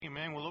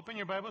Amen. We'll open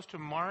your Bibles to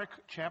Mark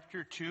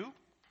chapter 2.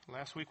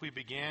 Last week we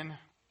began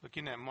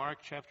looking at Mark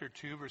chapter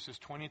 2, verses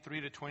 23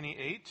 to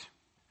 28.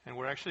 And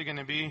we're actually going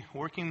to be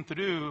working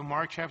through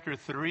Mark chapter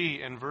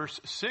 3 and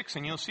verse 6.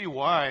 And you'll see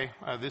why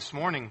this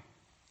morning.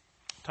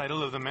 The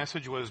title of the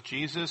message was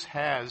Jesus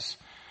Has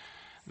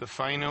the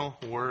Final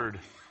Word.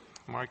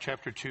 Mark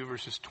chapter 2,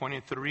 verses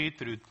 23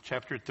 through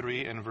chapter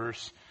 3 and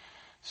verse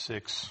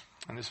 6.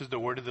 And this is the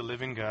word of the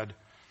living God.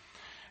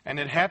 And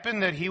it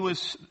happened that he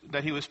was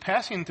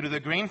passing through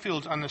the grain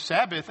fields on the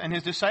Sabbath, and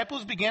his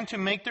disciples began to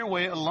make their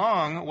way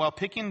along while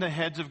picking the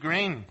heads of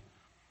grain.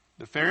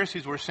 The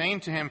Pharisees were saying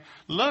to him,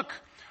 "Look,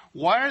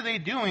 why are they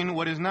doing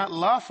what is not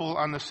lawful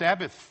on the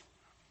Sabbath?"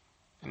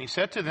 And he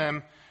said to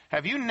them,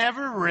 "Have you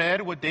never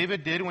read what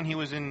David did when he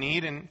was in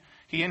need and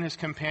he and his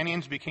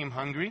companions became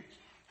hungry?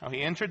 How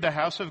he entered the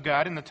house of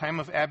God in the time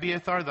of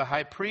Abiathar the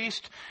high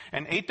priest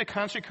and ate the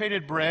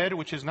consecrated bread,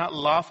 which is not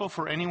lawful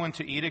for anyone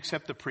to eat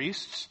except the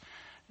priests.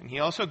 And he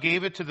also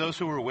gave it to those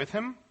who were with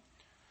him."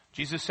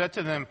 Jesus said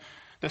to them,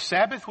 "The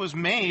Sabbath was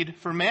made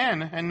for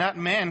man, and not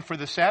man for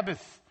the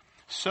Sabbath.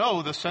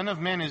 So the Son of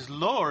Man is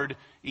Lord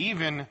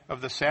even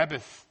of the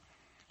Sabbath."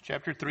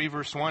 Chapter 3,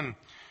 verse 1.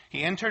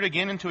 He entered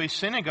again into a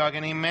synagogue,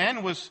 and a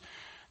man was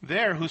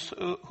there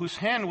whose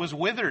hand was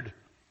withered.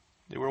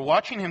 They were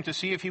watching him to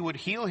see if he would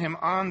heal him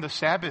on the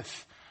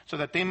Sabbath, so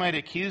that they might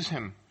accuse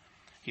him.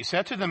 He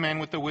said to the man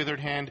with the withered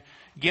hand,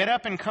 "Get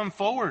up and come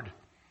forward."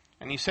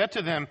 And he said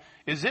to them,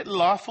 "Is it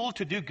lawful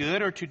to do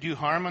good or to do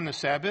harm on the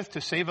Sabbath,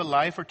 to save a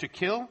life or to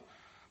kill?"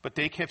 But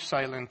they kept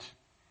silent.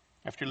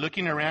 After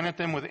looking around at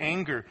them with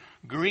anger,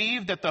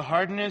 grieved at their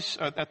hardness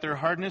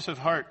of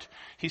heart,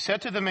 he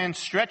said to the man,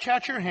 "Stretch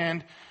out your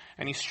hand."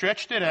 And he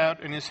stretched it out,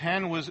 and his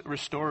hand was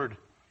restored.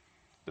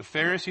 The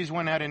Pharisees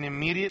went out and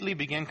immediately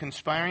began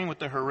conspiring with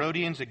the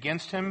Herodians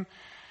against him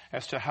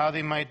as to how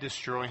they might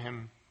destroy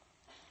him.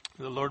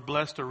 The Lord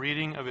bless the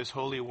reading of his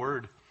holy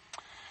word.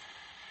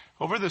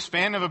 Over the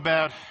span of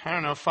about,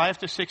 5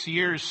 to 6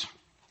 years,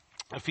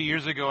 a few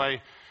years ago,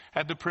 I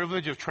had the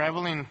privilege of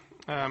traveling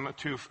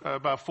to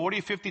about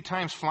 40, 50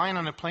 times, flying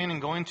on a plane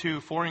and going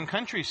to foreign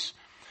countries.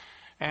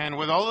 And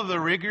with all of the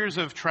rigors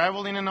of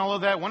traveling and all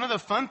of that, one of the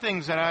fun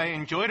things that I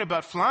enjoyed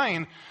about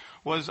flying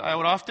was I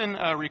would often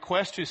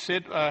request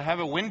to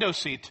have a window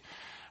seat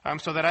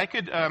so that I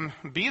could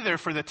be there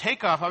for the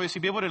takeoff,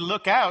 obviously be able to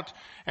look out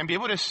and be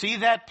able to see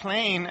that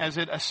plane as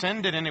it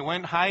ascended and it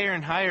went higher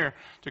and higher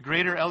to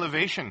greater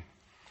elevation.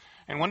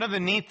 And one of the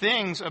neat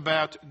things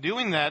about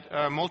doing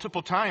that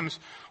multiple times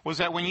was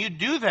that when you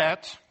do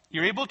that,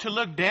 you're able to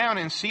look down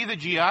and see the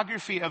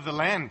geography of the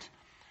land.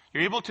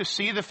 You're able to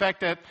see the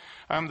fact that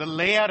the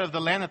layout of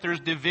the land, that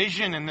there's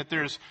division and that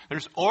there's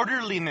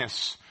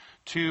orderliness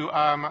to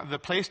the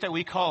place that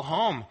we call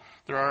home.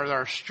 There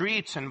are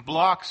streets and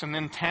blocks and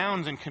then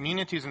towns and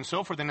communities and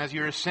so forth. And as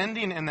you're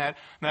ascending in that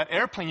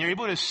airplane, you're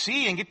able to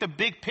see and get the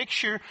big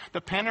picture,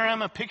 the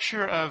panorama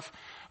picture of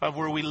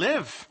where we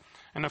live.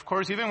 And of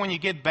course, even when you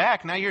get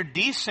back, now you're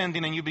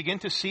descending and you begin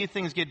to see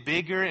things get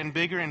bigger and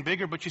bigger and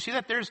bigger. But you see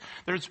that there's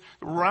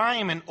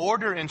rhyme and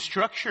order and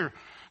structure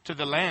to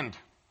the land.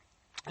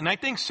 And I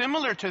think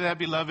similar to that,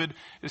 beloved,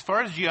 as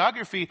far as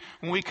geography,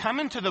 when we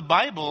come into the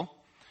Bible,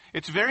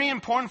 it's very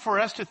important for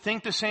us to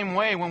think the same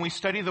way when we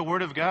study the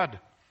Word of God.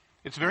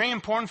 It's very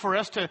important for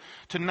us to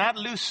not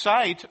lose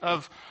sight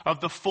of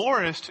the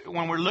forest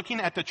when we're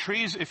looking at the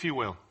trees, if you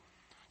will.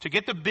 To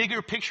get the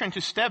bigger picture and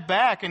to step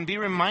back and be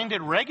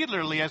reminded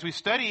regularly as we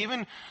study,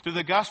 even through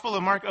the Gospel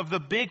of Mark, of the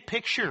big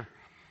picture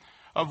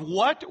of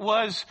what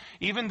was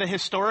even the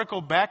historical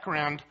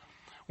background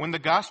when the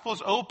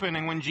Gospels open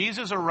and when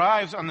Jesus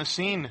arrives on the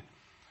scene.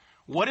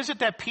 What is it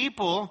that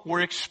people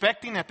were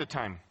expecting at the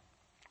time?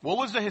 What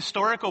was the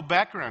historical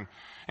background?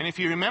 And if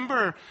you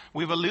remember,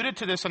 we've alluded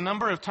to this a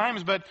number of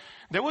times, but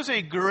there was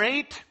a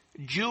great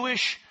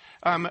Jewish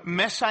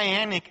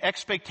messianic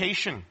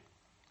expectation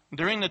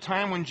during the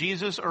time when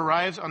Jesus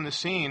arrives on the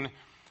scene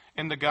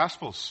in the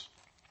Gospels.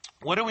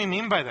 What do we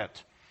mean by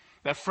that?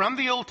 That from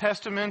the Old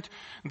Testament,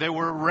 there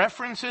were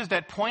references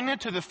that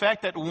pointed to the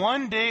fact that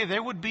one day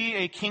there would be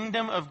a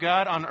kingdom of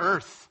God on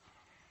earth.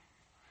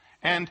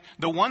 And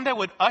the one that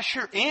would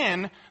usher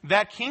in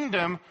that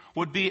kingdom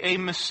would be a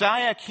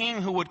Messiah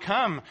king who would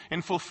come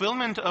in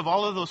fulfillment of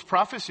all of those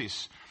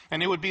prophecies.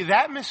 And it would be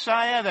that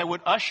Messiah that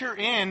would usher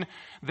in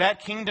that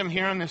kingdom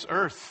here on this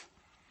earth.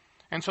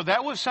 And so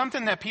that was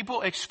something that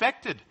people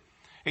expected.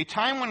 A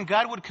time when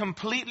God would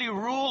completely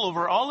rule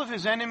over all of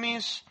his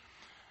enemies.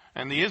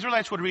 And the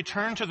Israelites would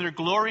return to their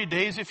glory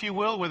days, if you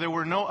will, where there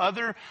were no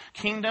other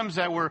kingdoms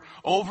that were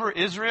over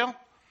Israel.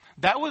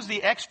 That was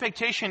the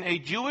expectation, a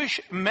Jewish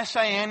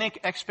messianic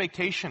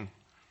expectation.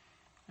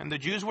 And the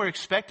Jews were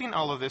expecting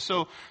all of this.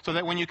 So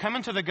that when you come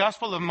into the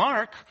Gospel of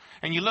Mark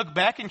and you look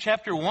back in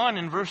chapter 1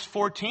 and verse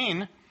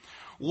 14,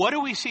 what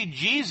do we see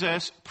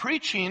Jesus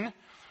preaching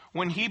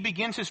when he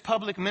begins his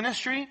public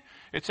ministry?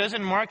 It says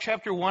in Mark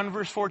chapter 1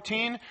 verse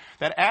 14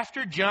 that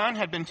after John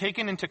had been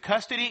taken into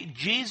custody,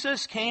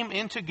 Jesus came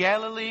into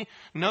Galilee,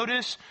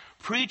 notice,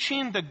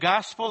 preaching the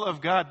gospel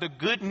of God, the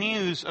good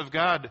news of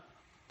God.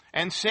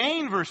 and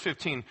saying, verse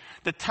 15,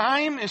 the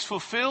time is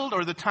fulfilled,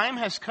 or the time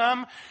has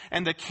come,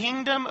 and the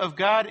kingdom of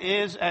God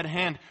is at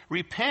hand.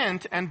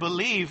 Repent and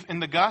believe in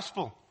the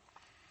gospel.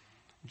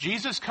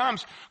 Jesus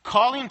comes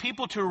calling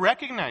people to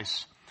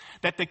recognize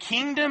that the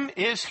kingdom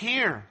is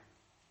here.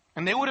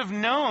 And they would have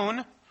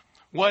known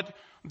what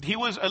he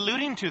was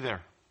alluding to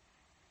there.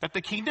 That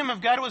the kingdom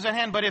of God was at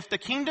hand. But if the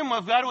kingdom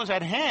of God was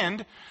at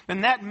hand,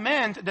 then that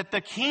meant that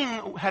the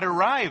king had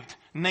arrived,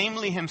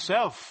 namely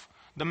himself,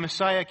 the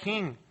Messiah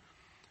King.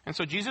 And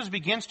so Jesus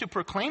begins to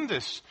proclaim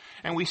this.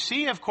 And we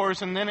see, of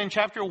course, and then in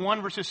chapter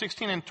 1, verses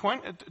 16 and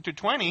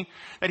 20,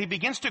 that he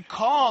begins to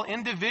call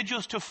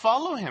individuals to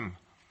follow him.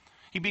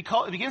 He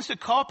begins to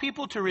call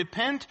people to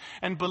repent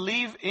and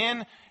believe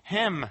in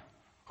him,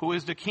 who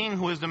is the King,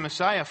 who is the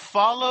Messiah.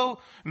 Follow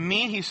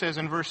me, he says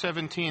in verse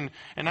 17,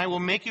 and I will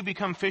make you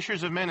become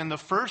fishers of men. And the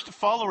first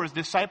followers,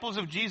 disciples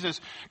of Jesus,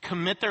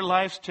 commit their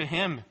lives to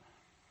him.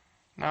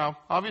 Now,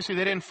 obviously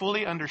they didn't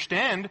fully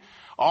understand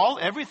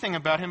everything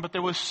about him, but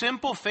there was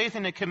simple faith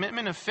and a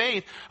commitment of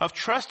faith of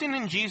trusting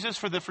in Jesus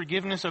for the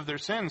forgiveness of their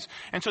sins.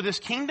 And so this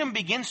kingdom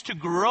begins to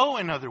grow,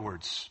 in other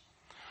words.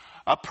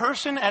 A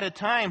person at a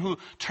time who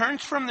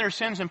turns from their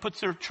sins and puts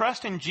their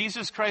trust in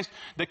Jesus Christ,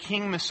 the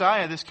King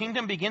Messiah. This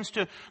kingdom begins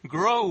to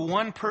grow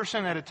one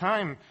person at a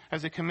time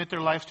as they commit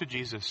their lives to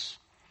Jesus.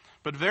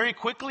 But very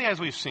quickly, as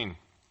we've seen,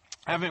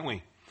 haven't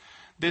we?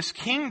 This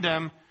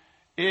kingdom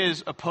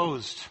is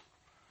opposed.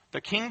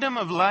 The kingdom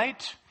of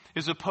light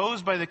is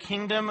opposed by the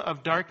kingdom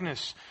of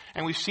darkness.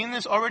 And we've seen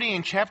this already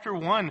in chapter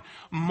 1.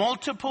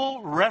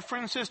 Multiple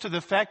references to the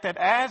fact that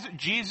as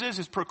Jesus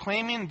is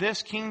proclaiming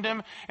this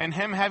kingdom and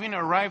him having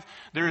arrived,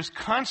 there is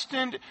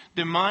constant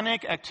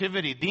demonic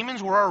activity.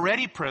 Demons were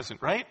already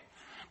present, right?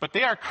 But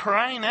they are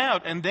crying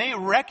out, and they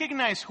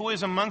recognize who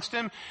is amongst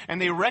them, and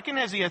they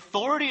recognize the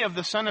authority of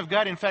the Son of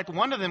God. In fact,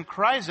 one of them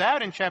cries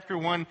out in chapter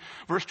 1,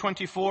 verse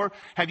 24,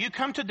 have you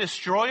come to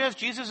destroy us,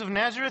 Jesus of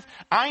Nazareth?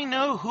 I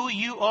know who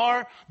you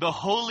are, the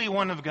Holy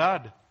One of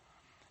God.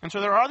 And so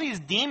there are these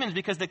demons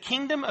because the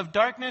kingdom of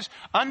darkness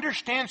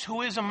understands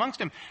who is amongst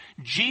them.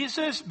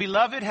 Jesus,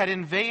 beloved, had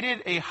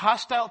invaded a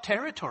hostile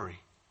territory,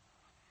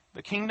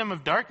 the kingdom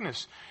of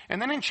darkness. And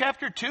then in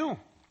chapter 2,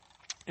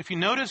 if you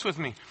notice with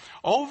me,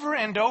 over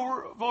and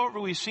over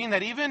we've seen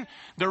that even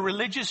the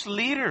religious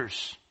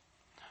leaders,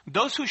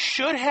 those who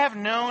should have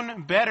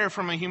known better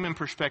from a human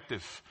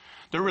perspective,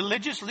 the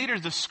religious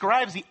leaders, the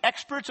scribes, the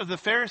experts of the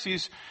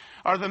Pharisees,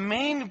 are the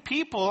main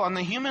people on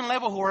the human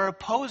level who are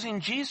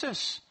opposing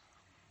Jesus.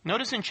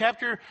 Notice in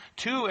chapter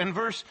 2 and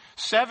verse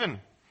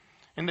 7,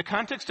 in the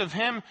context of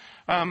him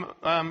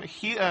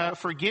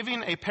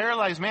forgiving a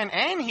paralyzed man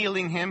and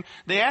healing him,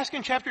 they ask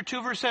in chapter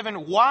 2, verse 7,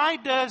 why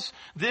does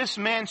this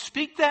man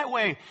speak that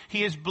way?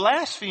 He is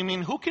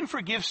blaspheming. Who can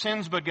forgive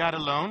sins but God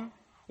alone?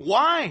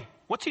 Why?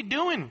 What's he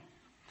doing?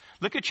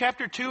 Look at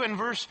chapter 2 and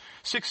verse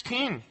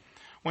 16.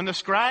 When the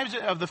scribes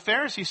of the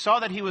Pharisees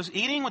saw that he was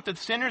eating with the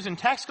sinners and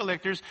tax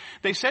collectors,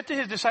 they said to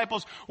his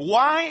disciples,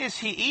 why is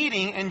he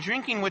eating and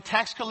drinking with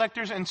tax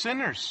collectors and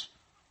sinners?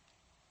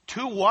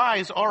 Too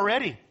wise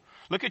already.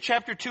 Look at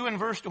chapter 2 and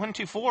verse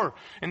 24.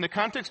 In the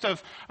context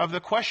of the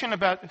question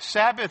about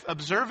Sabbath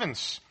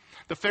observance,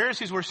 the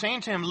Pharisees were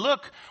saying to him,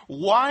 look,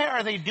 why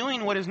are they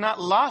doing what is not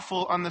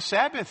lawful on the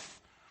Sabbath?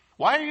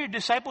 Why are your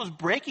disciples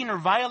breaking or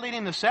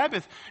violating the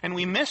Sabbath? And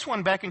we miss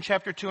one back in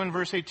chapter 2 and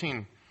verse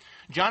 18.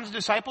 John's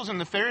disciples and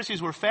the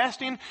Pharisees were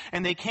fasting,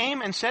 and they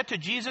came and said to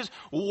Jesus,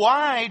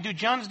 why do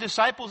John's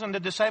disciples and the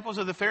disciples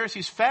of the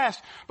Pharisees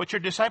fast, but your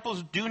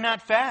disciples do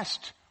not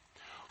fast?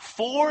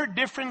 4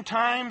 different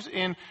times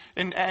in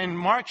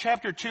Mark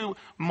chapter 2,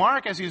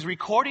 Mark, as he's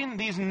recording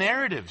these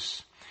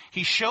narratives,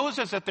 he shows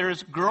us that there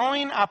is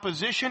growing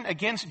opposition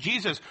against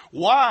Jesus.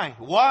 Why?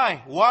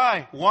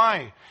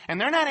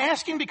 And they're not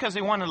asking because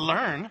they want to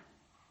learn.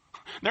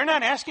 They're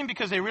not asking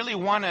because they really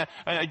want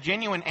a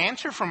genuine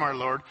answer from our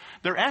Lord.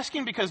 They're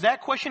asking because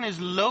that question is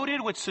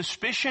loaded with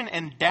suspicion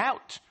and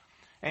doubt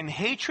and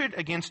hatred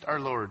against our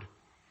Lord.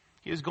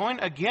 He is going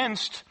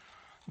against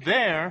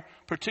their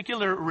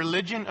particular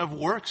religion of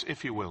works,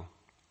 if you will.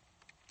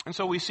 And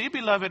so we see,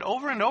 beloved,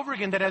 over and over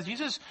again that as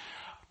Jesus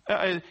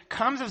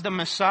comes as the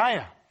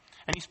Messiah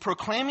and he's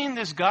proclaiming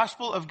this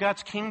gospel of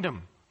God's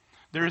kingdom,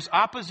 there is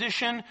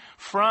opposition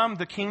from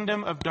the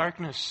kingdom of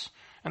darkness.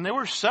 And there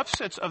were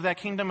subsets of that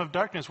kingdom of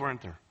darkness,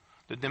 weren't there?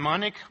 The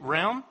demonic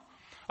realm.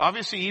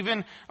 Obviously,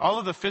 even all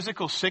of the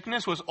physical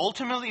sickness was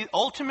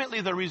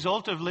ultimately the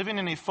result of living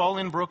in a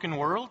fallen, broken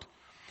world.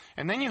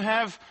 And then you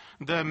have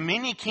the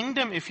mini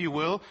kingdom, if you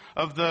will,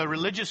 of the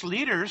religious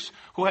leaders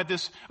who had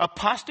this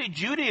apostate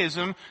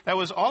Judaism that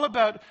was all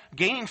about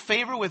gaining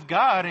favor with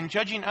God and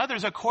judging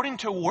others according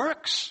to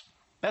works.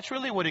 That's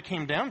really what it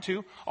came down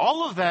to.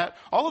 All of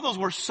those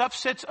were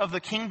subsets of the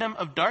kingdom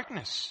of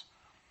darkness.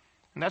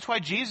 And that's why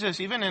Jesus,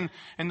 even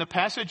in the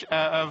passage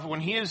of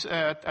when he is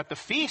at the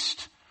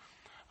feast,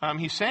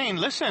 he's saying,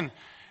 listen,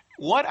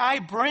 what I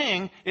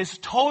bring is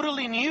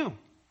totally new.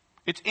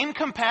 It's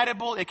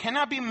incompatible. It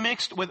cannot be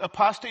mixed with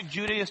apostate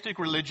Judaistic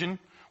religion,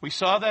 We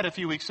saw that a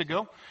few weeks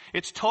ago.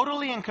 It's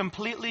totally and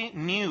completely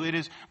new. It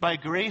is by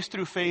grace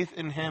through faith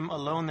in Him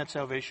alone that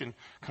salvation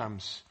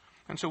comes.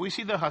 And so we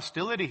see the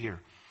hostility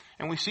here.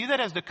 And we see that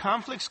as the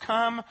conflicts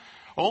come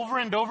over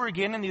and over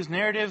again in these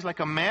narratives, like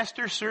a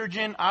master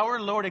surgeon, our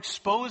Lord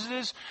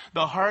exposes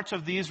the hearts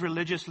of these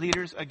religious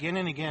leaders again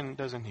and again,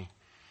 doesn't He?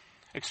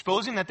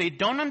 Exposing that they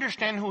don't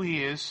understand who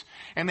He is,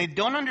 and they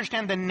don't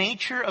understand the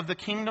nature of the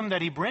kingdom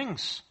that He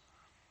brings.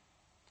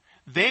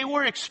 They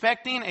were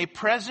expecting a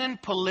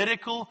present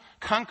political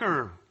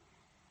conqueror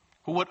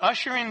who would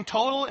usher in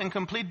total and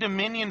complete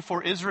dominion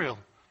for Israel.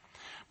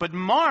 But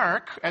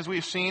Mark, as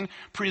we've seen,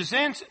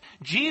 presents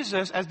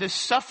Jesus as this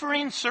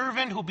suffering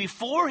servant who,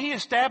 before He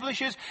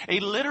establishes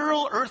a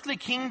literal earthly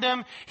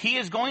kingdom, He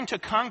is going to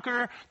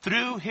conquer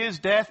through His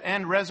death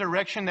and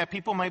resurrection, that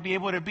people might be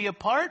able to be a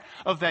part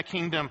of that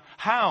kingdom.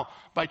 How?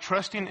 By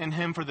trusting in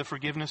Him for the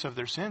forgiveness of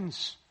their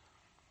sins.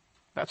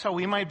 That's how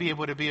we might be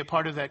able to be a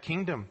part of that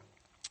kingdom.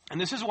 And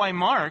this is why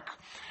Mark,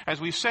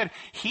 as we've said,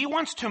 he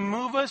wants to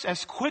move us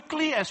as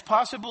quickly as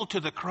possible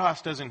to the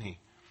cross, doesn't he?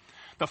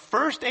 The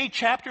first 8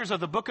 chapters of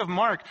the book of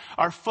Mark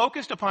are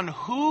focused upon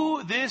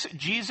who this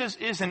Jesus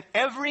is in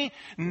every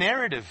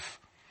narrative.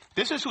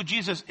 This is who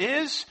Jesus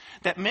is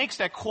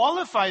that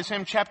qualifies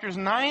Him, chapters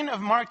 9 of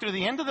Mark through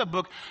the end of the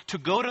book, to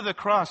go to the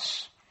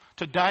cross,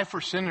 to die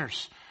for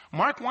sinners.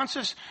 Mark wants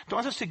us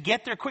to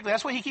get there quickly.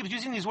 That's why he keeps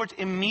using these words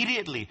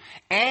immediately.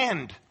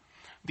 And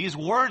these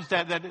words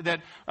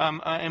that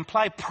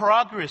imply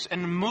progress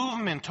and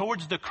movement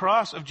towards the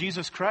cross of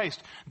Jesus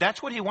Christ.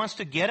 That's what he wants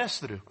to get us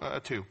through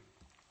to.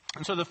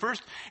 And so the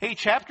first 8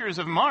 chapters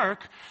of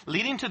Mark,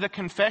 leading to the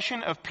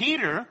confession of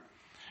Peter,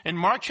 in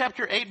Mark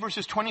chapter 8,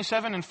 verses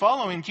 27 and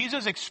following,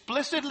 Jesus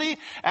explicitly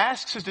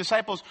asks His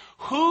disciples,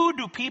 "Who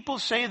do people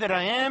say that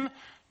I am?"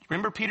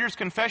 Remember Peter's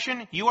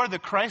confession, "You are the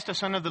Christ, the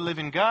Son of the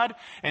living God."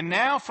 And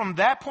now from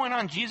that point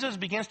on, Jesus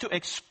begins to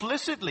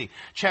explicitly,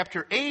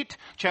 chapter 8,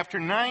 chapter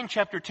 9,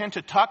 chapter 10,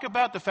 to talk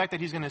about the fact that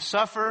He's going to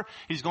suffer,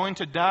 He's going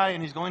to die,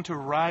 and He's going to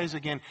rise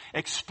again.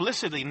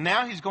 Explicitly.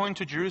 Now He's going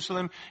to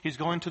Jerusalem. He's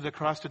going to the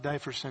cross to die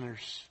for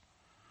sinners.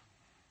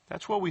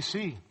 That's what we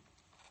see.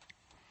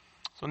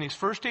 So in these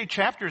first 8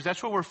 chapters,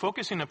 that's what we're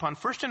focusing upon.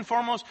 First and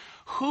foremost,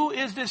 who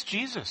is this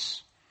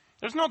Jesus?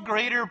 There's no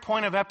greater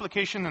point of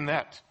application than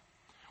that.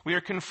 We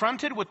are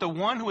confronted with the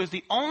one who is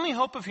the only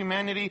hope of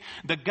humanity,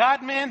 the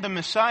God-man, the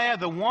Messiah,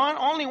 the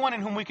only one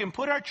in whom we can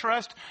put our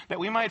trust that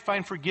we might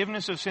find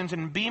forgiveness of sins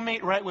and be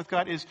made right with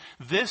God, is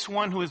this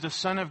one who is the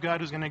Son of God,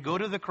 who's going to go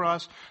to the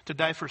cross to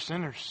die for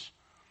sinners.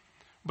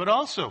 But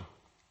also,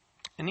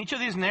 in each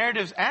of these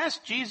narratives, as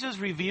Jesus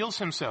reveals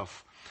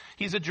Himself,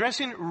 He's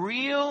addressing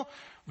real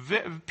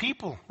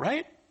people,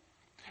 right?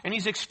 And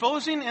He's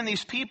exposing in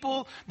these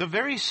people the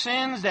very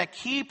sins that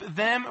keep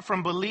them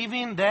from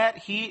believing that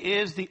He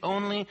is the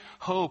only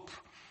hope.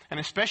 And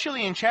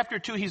especially in chapter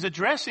 2, He's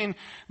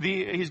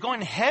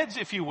going heads,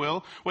 if you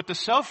will, with the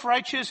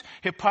self-righteous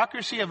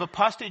hypocrisy of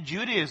apostate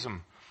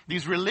Judaism.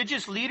 These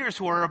religious leaders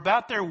who are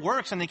about their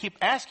works, and they keep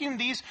asking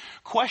these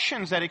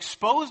questions that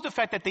expose the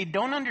fact that they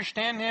don't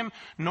understand Him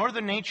nor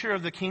the nature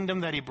of the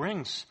kingdom that He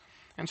brings.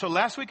 And so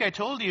last week I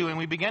told you, and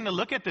we began to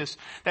look at this,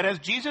 that as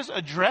Jesus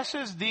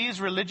addresses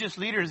these religious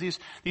leaders,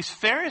 these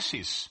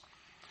Pharisees,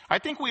 I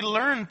think we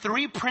learn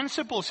 3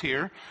 principles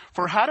here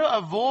for how to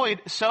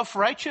avoid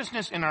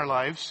self-righteousness in our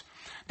lives,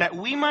 that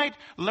we might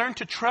learn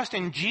to trust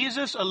in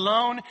Jesus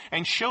alone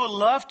and show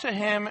love to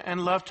Him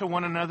and love to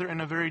one another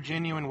in a very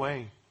genuine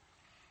way.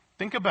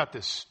 Think about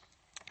this.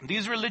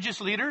 These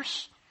religious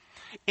leaders,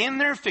 in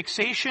their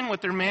fixation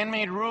with their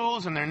man-made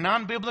rules and their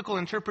non-biblical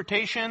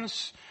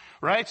interpretations,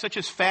 right, such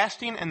as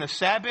fasting and the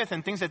Sabbath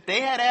and things that they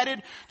had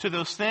added to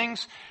those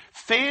things,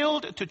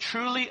 failed to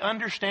truly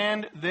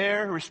understand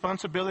their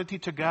responsibility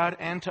to God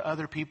and to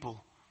other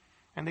people.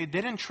 And they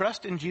didn't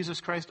trust in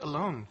Jesus Christ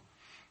alone.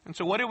 And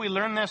so what did we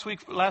learn last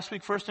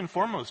week first and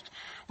foremost?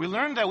 We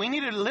learned that we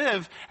need to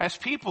live as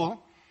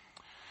people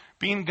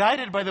being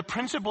guided by the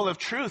principle of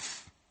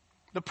truth.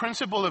 The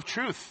principle of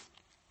truth.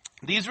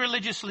 These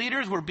religious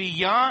leaders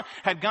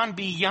had gone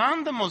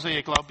beyond the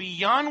Mosaic law,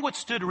 beyond what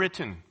stood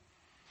written.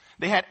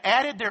 They had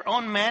added their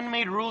own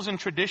man-made rules and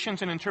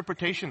traditions and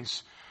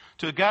interpretations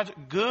to God's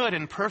good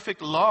and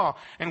perfect law.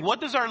 And what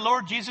does our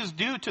Lord Jesus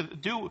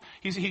do?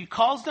 He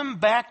calls them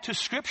back to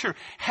Scripture.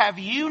 Have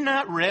you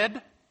not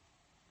read?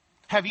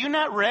 Have you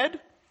not read?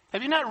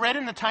 Have you not read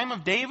in the time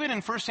of David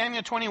in 1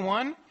 Samuel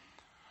 21?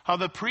 How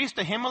the priest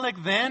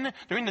Ahimelech then,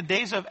 during the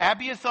days of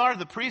Abiathar,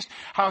 the priest,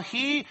 how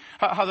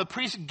the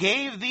priest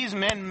gave these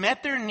men,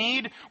 met their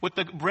need with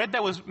the bread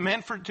that was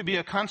meant to be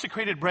a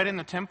consecrated bread in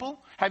the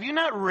temple? Have you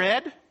not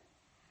read?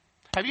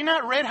 Have you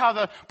not read how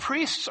the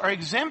priests are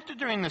exempted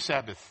during the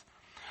Sabbath?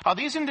 How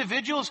these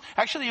individuals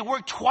actually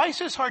work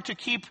twice as hard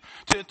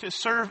to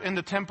serve in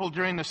the temple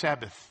during the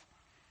Sabbath?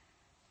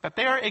 That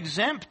they are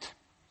exempt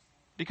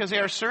because they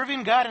are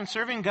serving God and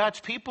serving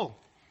God's people.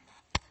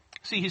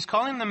 See, He's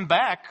calling them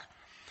back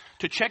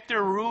to check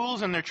their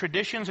rules and their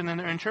traditions and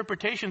their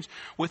interpretations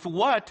with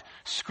what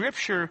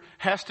Scripture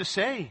has to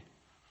say.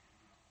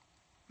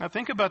 Now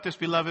think about this,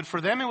 beloved.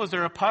 For them, it was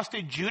their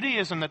apostate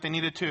Judaism that they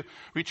needed to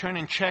return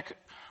and check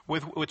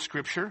with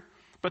Scripture.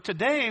 But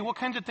today, what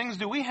kinds of things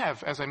do we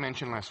have, as I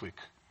mentioned last week?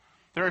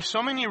 There are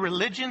so many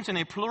religions in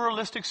a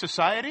pluralistic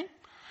society.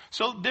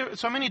 So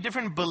many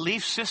different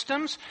belief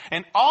systems,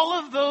 and all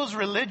of those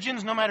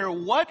religions, no matter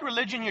what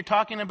religion you're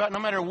talking about, no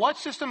matter what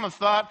system of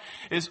thought,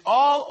 is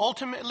all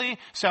ultimately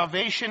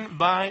salvation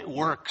by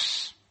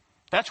works.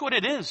 That's what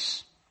it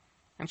is.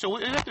 And so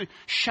we have to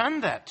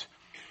shun that.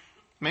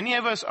 Many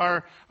of us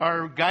are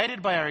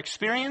guided by our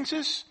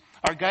experiences,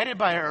 are guided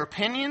by our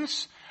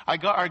opinions, are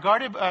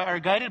guided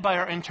by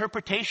our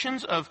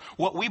interpretations of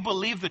what we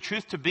believe the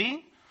truth to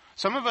be.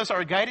 Some of us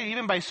are guided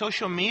even by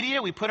social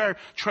media. We put our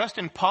trust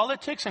in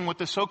politics and what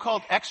the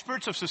so-called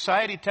experts of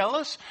society tell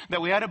us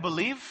that we ought to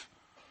believe.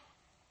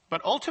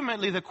 But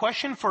ultimately, the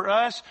question for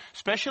us,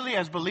 especially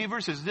as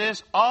believers, is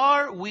this: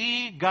 are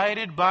we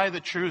guided by the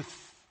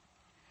truth?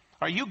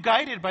 Are you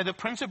guided by the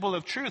principle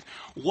of truth?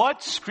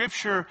 What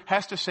Scripture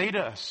has to say to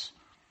us?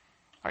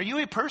 Are you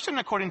a person,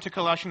 according to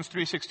Colossians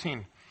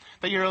 3:16?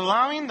 That you're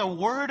allowing the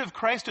Word of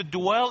Christ to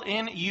dwell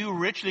in you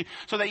richly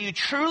so that you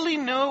truly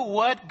know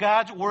what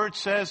God's Word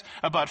says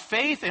about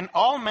faith in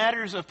all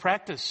matters of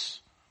practice.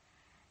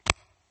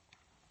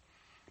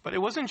 But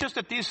it wasn't just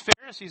that these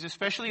Pharisees,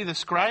 especially the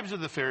scribes of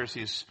the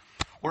Pharisees,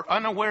 were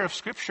unaware of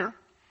Scripture.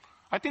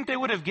 I think they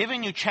would have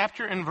given you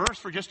chapter and verse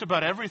for just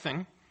about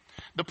everything.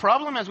 The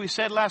problem, as we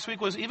said last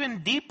week, was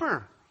even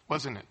deeper,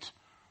 wasn't it?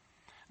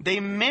 They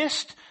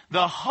missed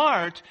the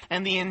heart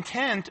and the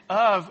intent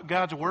of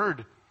God's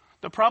Word.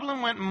 The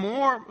problem went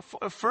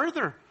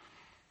further.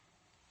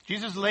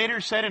 Jesus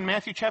later said in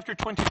Matthew chapter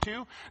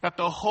 22 that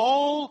the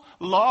whole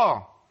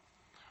law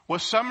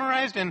was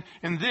summarized in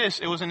this.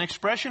 It was an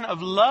expression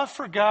of love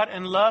for God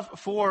and love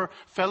for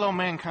fellow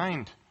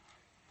mankind.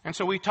 And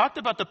so we talked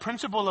about the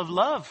principle of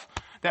love,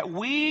 that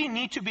we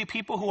need to be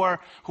people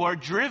who are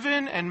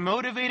driven and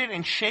motivated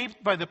and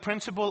shaped by the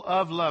principle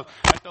of love.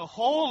 That the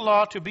whole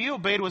law to be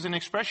obeyed was an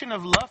expression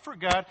of love for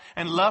God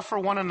and love for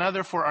one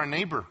another, for our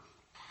neighbor.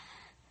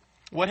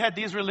 What had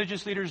these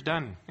religious leaders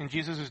done in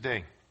Jesus'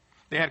 day?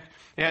 They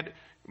had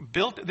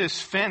built this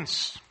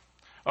fence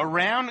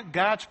around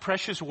God's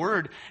precious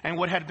word, and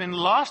what had been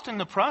lost in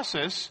the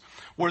process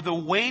were the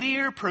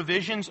weightier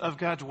provisions of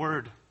God's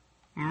word.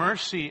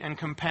 Mercy and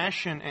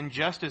compassion and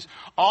justice,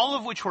 all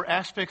of which were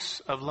aspects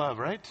of love,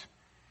 right?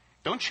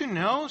 Don't you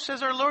know,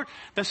 says our Lord,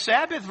 the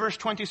Sabbath, verse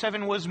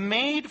 27, was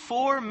made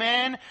for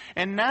man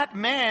and not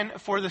man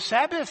for the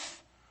Sabbath.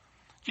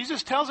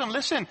 Jesus tells them,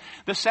 listen,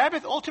 the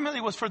Sabbath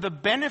ultimately was for the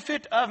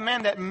benefit of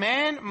man, that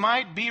man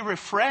might be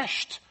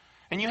refreshed.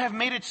 And you have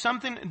made it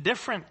something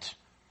different.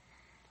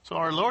 So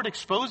our Lord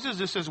exposes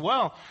this as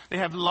well. They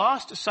have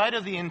lost sight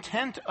of the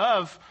intent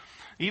of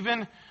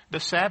even the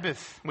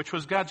Sabbath, which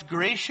was God's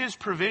gracious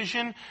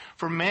provision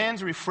for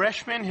man's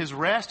refreshment, his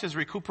rest, his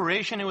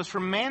recuperation. It was for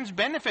man's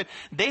benefit.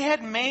 They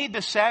had made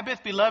the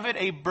Sabbath, beloved,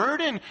 a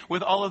burden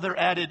with all of their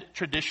added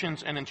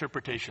traditions and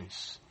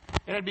interpretations.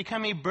 It had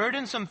become a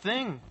burdensome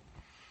thing.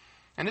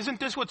 And isn't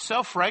this what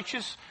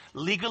self-righteous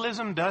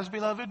legalism does,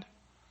 beloved?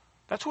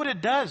 That's what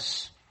it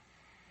does.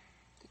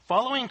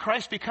 Following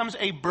Christ becomes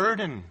a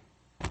burden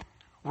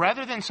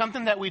rather than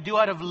something that we do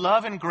out of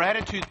love and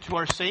gratitude to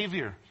our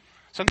Savior.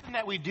 Something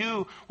that we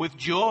do with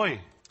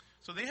joy.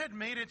 So they had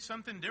made it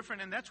something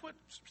different, and that's what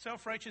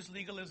self-righteous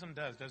legalism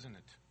does, doesn't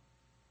it?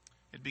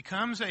 It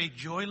becomes a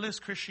joyless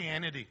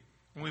Christianity.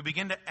 And we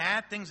begin to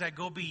add things that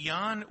go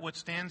beyond what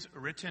stands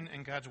written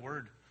in God's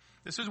Word.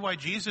 This is why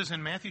Jesus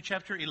in Matthew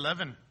chapter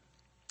 11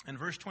 and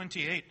verse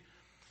 28,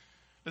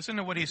 listen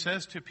to what he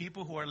says to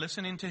people who are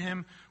listening to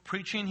him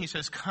preaching. He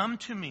says, "Come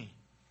to me,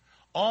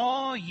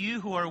 all you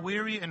who are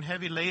weary and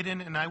heavy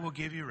laden, and I will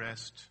give you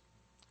rest.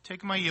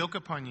 Take my yoke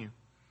upon you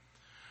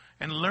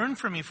and learn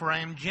from me, for I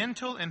am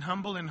gentle and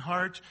humble in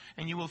heart,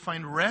 and you will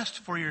find rest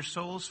for your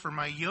souls, for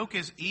my yoke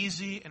is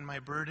easy and my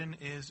burden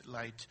is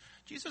light."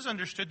 Jesus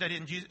understood that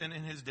in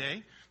his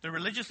day, the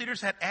religious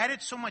leaders had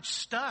added so much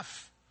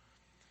stuff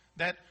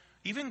that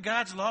even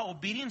God's law,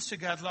 obedience to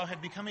God's law,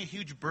 had become a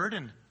huge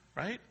burden,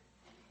 right?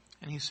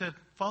 And he said,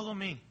 "Follow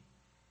me.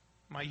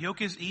 My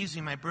yoke is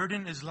easy, my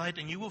burden is light,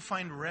 and you will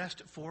find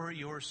rest for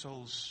your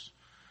souls."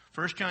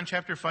 1 John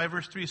chapter 5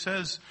 verse 3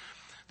 says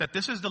that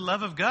this is the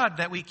love of God,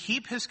 that we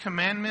keep His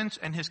commandments,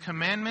 and His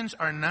commandments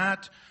are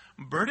not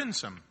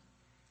burdensome.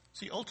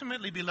 See,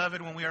 ultimately,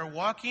 beloved, when we are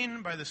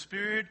walking by the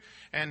Spirit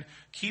and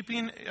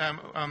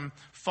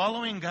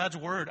following God's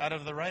word out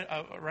of the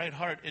right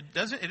heart,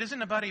 it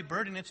isn't about a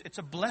burden. It's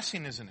a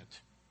blessing, isn't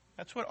it?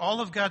 That's what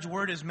all of God's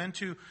word is meant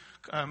to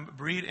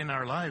breed in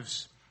our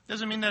lives. It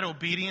doesn't mean that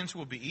obedience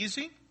will be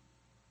easy.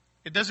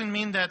 It doesn't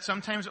mean that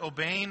sometimes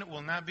obeying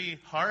will not be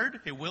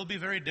hard. It will be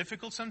very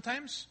difficult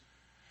sometimes.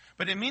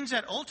 But it means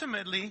that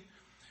ultimately,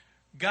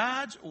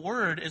 God's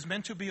word is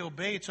meant to be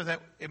obeyed so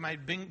that it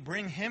might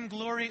bring Him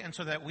glory and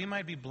so that we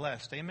might be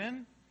blessed.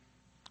 Amen?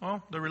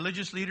 Well, the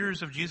religious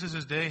leaders of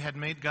Jesus' day had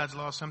made God's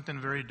law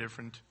something very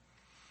different.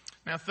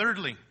 Now,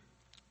 thirdly,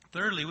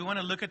 we want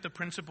to look at the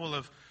principle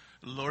of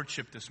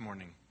lordship this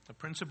morning. The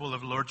principle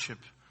of lordship.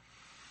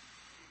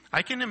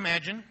 I can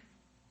imagine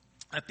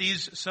that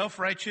these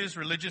self-righteous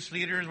religious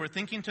leaders were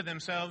thinking to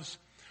themselves,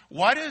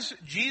 who does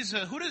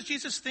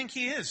Jesus think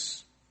he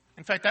is?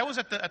 In fact, that was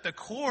at the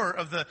core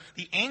of the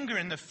anger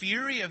and the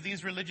fury of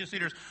these religious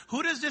leaders.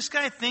 Who does this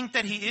guy think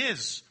that he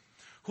is?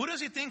 Who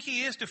does he think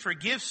he is to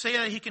say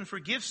that he can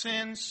forgive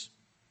sins,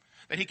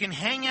 that he can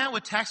hang out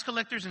with tax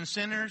collectors and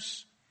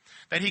sinners,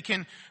 that he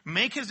can not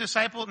make his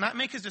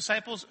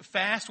disciples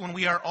fast when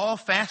we are all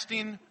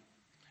fasting?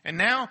 And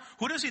now,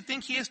 who does he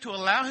think he is to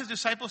allow his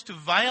disciples to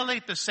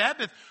violate the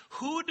Sabbath?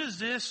 Who does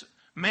this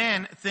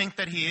man think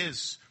that he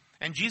is?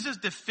 And Jesus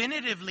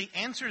definitively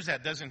answers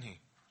that, doesn't he?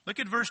 Look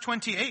at verse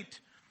 28.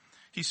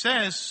 He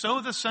says,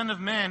 "So the Son of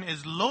Man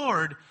is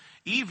Lord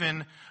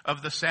even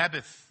of the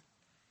Sabbath."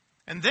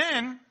 And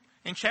then,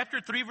 in chapter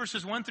 3,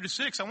 verses 1 through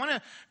 6, I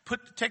want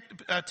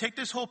to take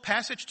this whole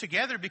passage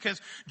together because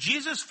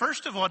Jesus,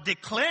 first of all,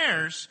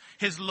 declares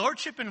his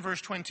lordship in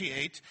verse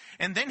 28,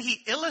 and then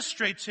he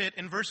illustrates it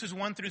in verses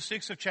 1 through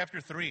 6 of chapter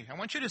 3. I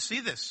want you to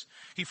see this.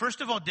 He, first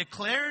of all,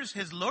 declares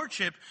his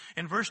lordship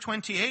in verse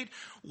 28.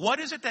 What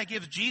is it that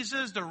gives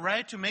Jesus the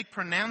right to make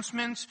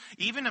pronouncements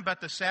even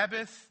about the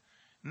Sabbath?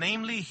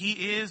 Namely,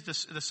 he is,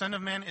 the Son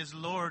of Man is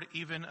Lord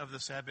even of the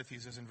Sabbath, he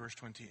says in verse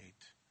 28.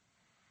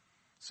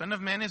 Son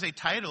of Man is a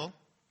title.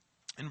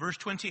 In verse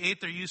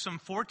 28, they're used some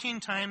 14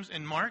 times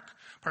in Mark,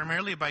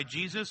 primarily by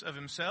Jesus of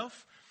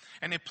himself.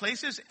 And it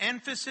places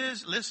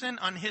emphasis, listen,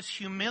 on his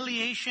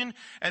humiliation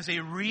as a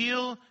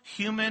real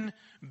human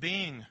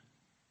being.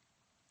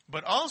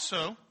 But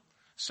also,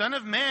 Son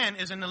of Man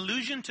is an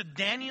allusion to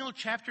Daniel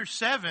chapter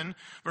 7,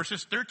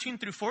 verses 13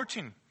 through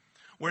 14.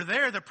 Where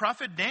there, the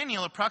prophet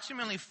Daniel,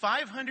 approximately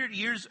 500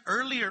 years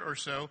earlier or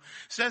so,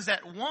 says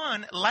that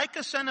one, like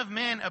a Son of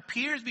Man,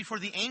 appears before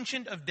the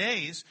Ancient of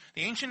Days.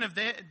 The Ancient of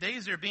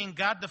Days there being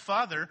God the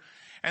Father.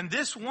 And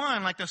this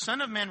one, like the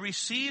Son of Man,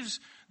 receives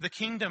the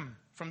kingdom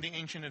from the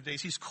Ancient of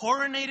Days. He's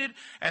coronated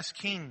as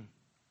king.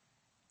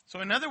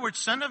 So in other words,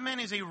 Son of Man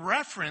is a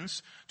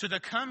reference to the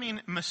coming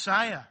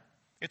Messiah.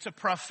 It's a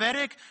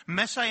prophetic,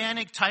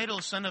 messianic title,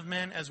 Son of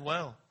Man, as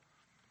well.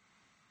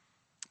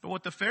 But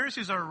what the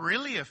Pharisees are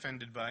really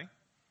offended by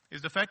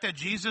is the fact that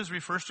Jesus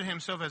refers to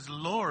himself as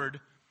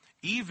Lord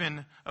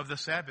even of the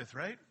Sabbath,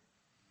 right?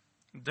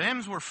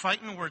 Them's were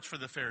fighting words for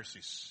the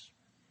Pharisees.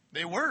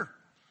 They were.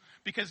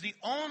 Because the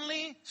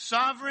only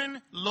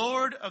sovereign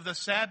Lord of the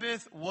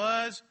Sabbath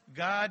was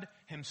God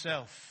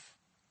himself.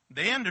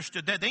 They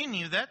understood that. They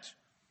knew that.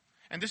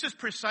 And this is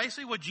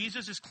precisely what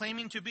Jesus is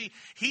claiming to be.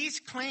 He's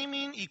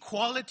claiming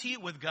equality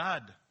with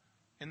God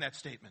in that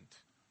statement.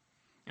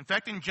 In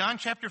fact, in John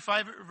chapter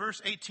 5, verse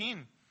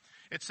 18,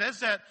 it says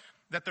that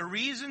the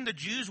reason the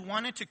Jews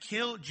wanted to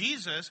kill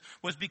Jesus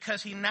was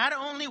because he not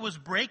only was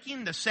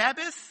breaking the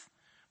Sabbath,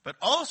 but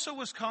also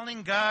was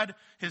calling God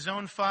his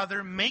own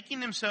Father,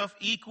 making himself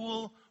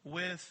equal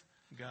with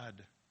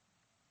God.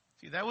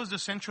 See, that was the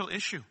central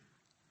issue.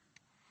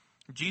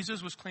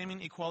 Jesus was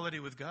claiming equality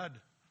with God.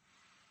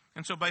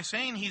 And so by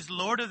saying he's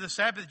Lord of the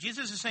Sabbath,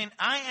 Jesus is saying,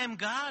 I am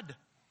God.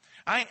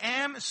 I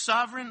am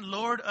sovereign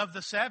Lord of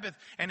the Sabbath.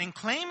 And in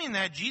claiming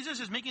that, Jesus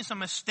is making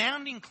some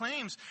astounding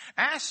claims.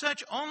 As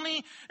such,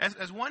 only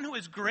as one who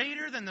is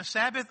greater than the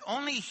Sabbath,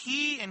 only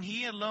he and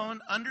he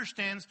alone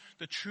understands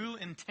the true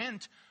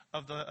intent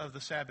of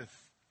the Sabbath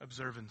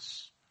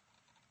observance.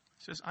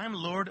 He says, I'm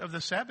Lord of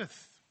the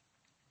Sabbath.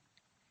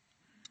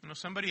 You know,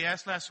 somebody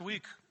asked last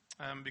week,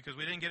 because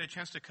we didn't get a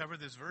chance to cover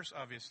this verse,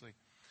 obviously.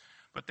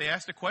 But they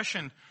asked the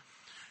question,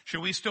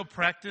 should we still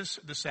practice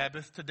the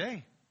Sabbath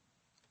today?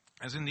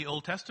 As in the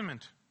Old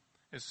Testament.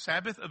 Is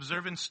Sabbath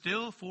observance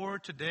still for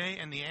today?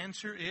 And the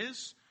answer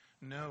is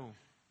no.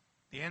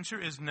 The answer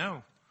is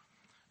no.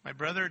 My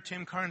brother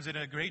Tim Carnes did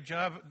a great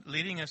job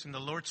leading us in the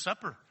Lord's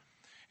Supper.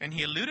 And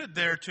he alluded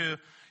there to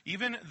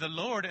even the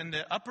Lord in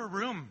the upper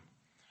room.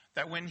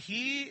 That when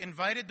he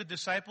invited the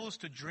disciples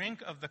to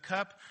drink of the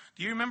cup,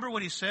 do you remember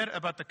what he said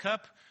about the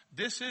cup?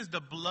 This is the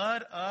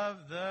blood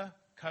of the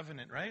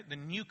covenant, right? The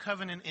new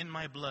covenant in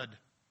my blood.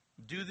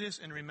 Do this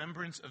in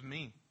remembrance of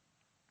me.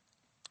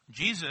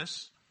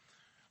 Jesus,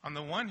 on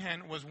the one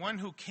hand, was one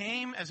who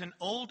came as an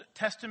Old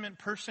Testament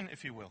person,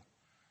 if you will.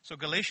 So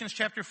Galatians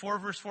chapter 4,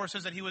 verse 4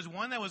 says that he was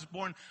one that was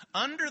born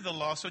under the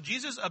law. So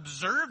Jesus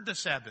observed the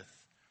Sabbath.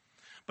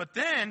 But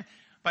then,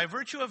 by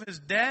virtue of his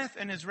death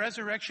and his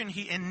resurrection,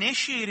 he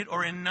initiated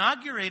or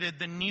inaugurated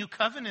the new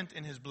covenant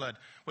in his blood,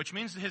 which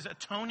means his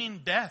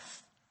atoning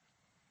death.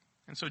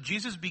 And so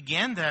Jesus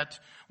began that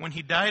when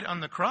he died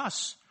on the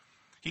cross.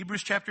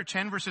 Hebrews chapter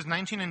 10, verses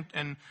 19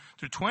 and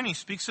through 20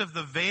 speaks of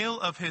the veil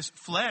of his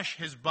flesh,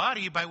 his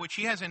body, by which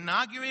he has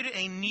inaugurated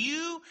a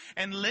new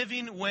and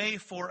living way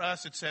for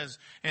us, it says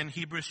in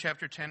Hebrews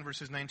chapter 10,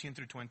 verses 19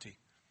 through 20.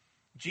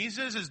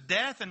 Jesus'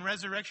 death and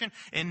resurrection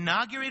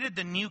inaugurated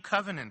the new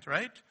covenant,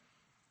 right?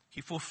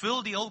 He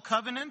fulfilled the old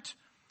covenant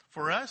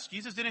for us.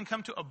 Jesus didn't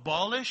come to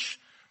abolish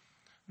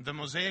the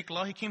Mosaic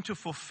law. He came to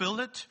fulfill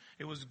it.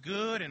 It was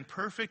good and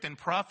perfect and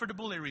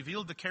profitable. It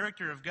revealed the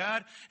character of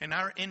God and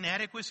our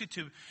inadequacy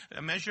to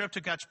measure up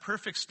to God's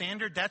perfect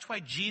standard. That's why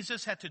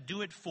Jesus had to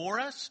do it for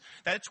us.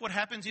 That's what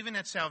happens even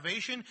at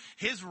salvation.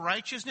 His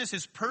righteousness,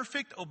 his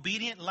perfect,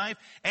 obedient life,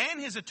 and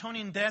his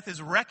atoning death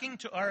is reckoning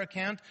to our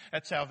account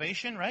at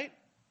salvation, right?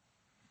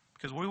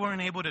 Because we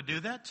weren't able to do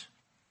that.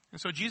 And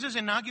so Jesus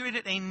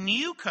inaugurated a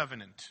new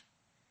covenant.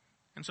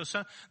 And so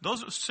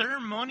those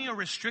ceremonial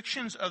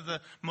restrictions of the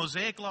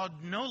Mosaic law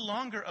no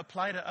longer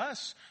apply to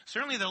us.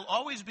 Certainly there'll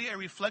always be a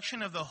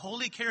reflection of the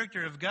holy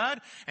character of God.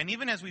 And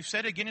even as we've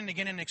said again and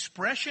again, an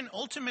expression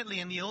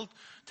ultimately in the Old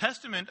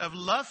Testament of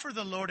love for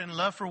the Lord and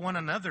love for one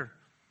another.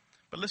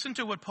 But listen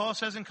to what Paul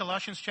says in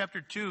Colossians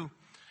chapter 2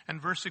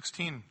 and verse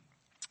 16.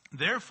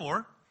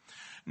 Therefore,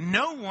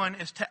 no one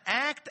is to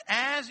act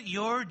as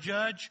your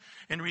judge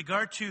in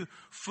regard to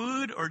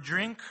food or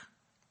drink,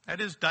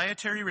 that is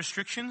dietary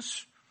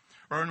restrictions,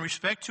 or in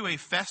respect to a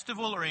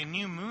festival or a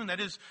new moon, that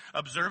is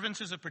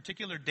observances of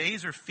particular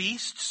days or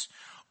feasts,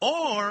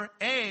 or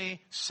a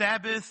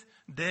Sabbath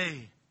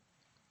day.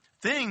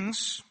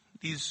 Things,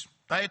 these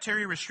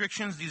dietary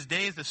restrictions, these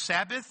days, the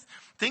Sabbath,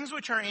 things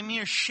which are a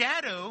mere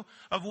shadow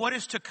of what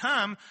is to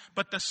come,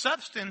 but the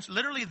substance,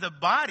 literally the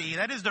body,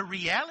 that is the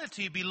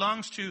reality,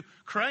 belongs to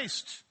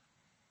Christ.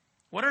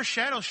 What are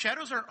shadows?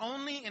 Shadows are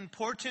only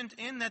important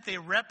in that they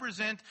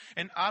represent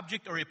an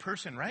object or a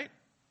person, right?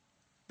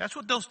 That's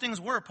what those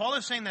things were. Paul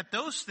is saying that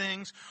those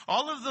things,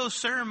 all of those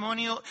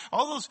ceremonial,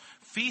 all those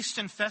feasts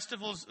and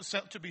festivals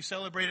to be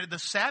celebrated, the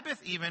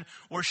Sabbath even,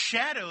 were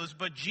shadows,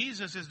 but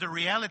Jesus is the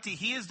reality.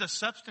 He is the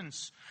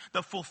substance,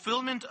 the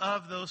fulfillment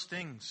of those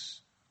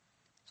things.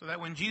 So that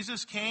when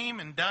Jesus came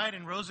and died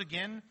and rose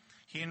again,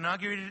 he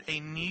inaugurated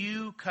a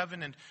new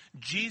covenant.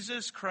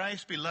 Jesus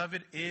Christ,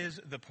 beloved, is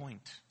the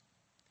point.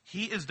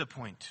 He is the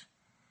point.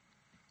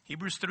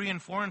 Hebrews 3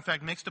 and 4, in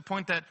fact, makes the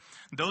point that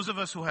those of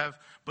us who have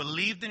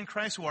believed in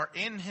Christ, who are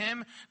in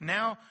him,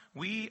 now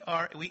we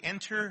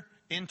enter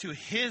into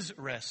his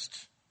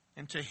rest,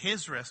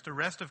 the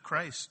rest of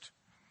Christ.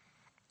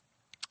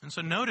 And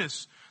so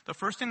notice, the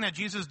first thing that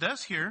Jesus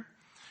does here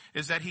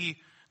is that he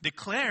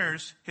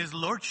declares his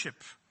lordship.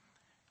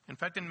 In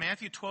fact, in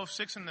Matthew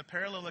 12:6, in the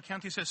parallel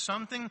account, he says,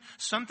 something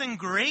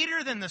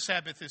greater than the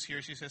Sabbath is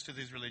here, he says to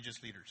these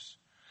religious leaders.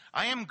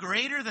 I am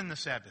greater than the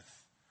Sabbath.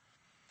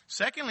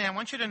 Secondly, I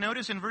want you to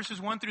notice in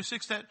verses 1 through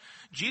 6 that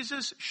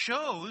Jesus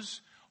shows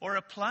or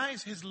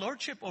applies his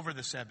lordship over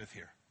the Sabbath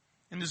here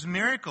in this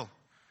miracle.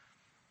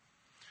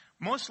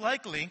 Most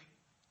likely,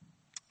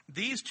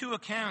 these two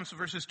accounts,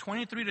 verses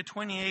 23 to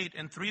 28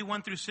 and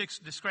 3:1 through 6,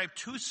 describe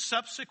two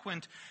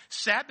subsequent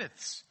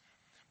Sabbaths.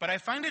 But I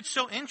find it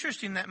so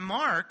interesting that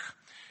Mark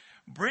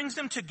brings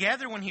them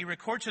together when he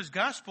records his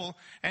gospel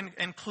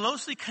and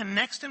closely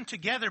connects them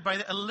together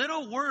by a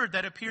little word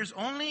that appears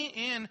only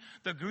in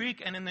the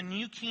Greek and in the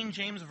New King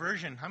James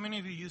Version. How many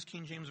of you use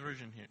King James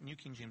Version here? New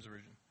King James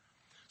Version.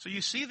 So you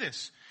see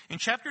this. In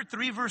chapter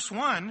 3, verse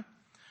 1,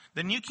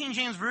 the New King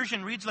James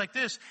Version reads like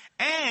this,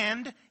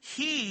 and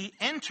he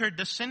entered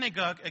the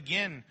synagogue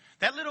again.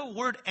 That little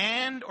word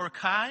and or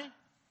kai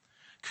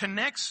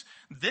connects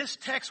this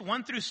text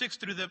 1 through 6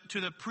 to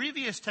the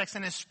previous text,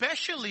 and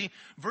especially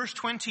verse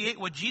 28,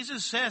 what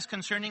Jesus says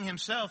concerning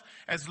himself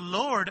as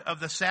Lord of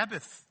the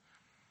Sabbath.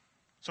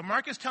 So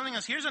Mark is telling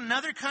us here's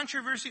another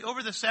controversy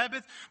over the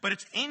Sabbath, but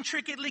it's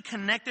intricately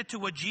connected to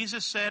what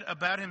Jesus said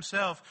about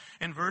himself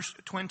in verse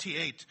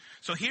 28.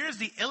 So here's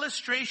the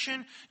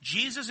illustration,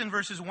 Jesus in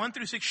verses 1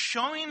 through 6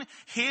 showing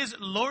his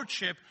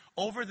lordship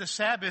over the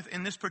Sabbath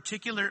in this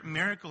particular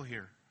miracle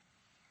here.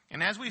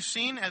 And as we've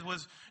seen, as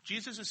was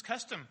Jesus'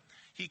 custom,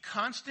 he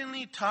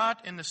constantly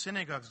taught in the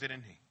synagogues,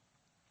 didn't he?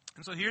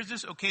 And so here's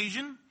this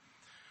occasion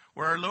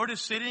where our Lord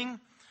is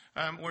sitting,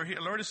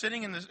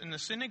 in the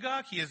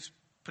synagogue. He is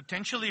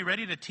potentially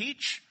ready to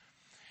teach.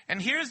 And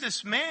here's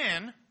this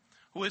man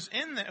who is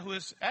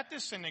at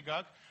this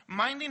synagogue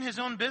minding his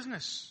own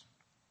business.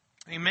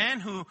 A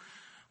man who,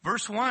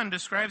 verse 1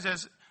 describes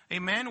as a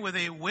man with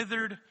a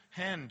withered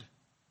hand.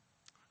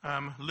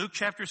 Luke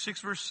chapter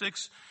 6, verse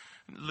 6,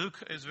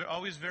 Luke is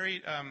always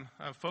very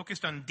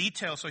focused on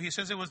detail. So he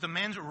says it was the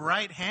man's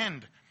right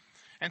hand.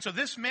 And so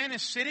this man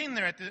is sitting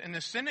there in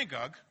the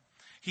synagogue.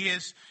 He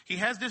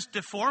has this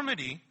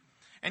deformity,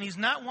 and he's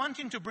not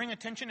wanting to bring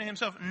attention to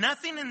himself.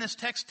 Nothing in this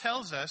text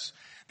tells us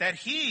that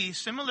he,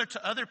 similar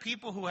to other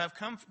people who have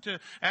come to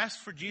ask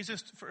for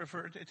Jesus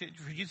for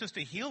Jesus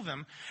to heal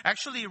them,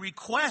 actually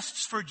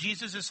requests for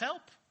Jesus'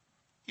 help.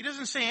 He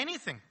doesn't say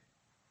anything.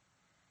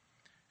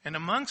 And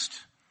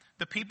amongst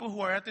the people who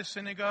are at this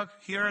synagogue,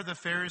 here are the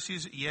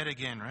Pharisees yet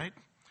again, right?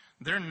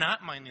 They're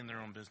not minding their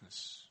own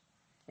business.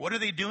 What are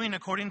they doing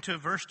according to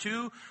verse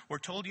 2? We're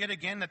told yet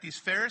again that these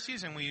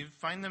Pharisees, and we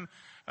find them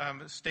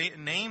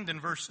named in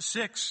verse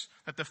 6,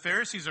 that the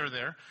Pharisees are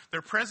there.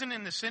 They're present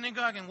in the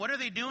synagogue, and what are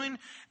they doing?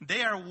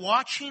 They are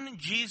watching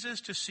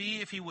Jesus to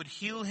see if he would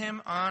heal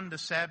him on the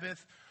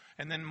Sabbath.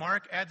 And then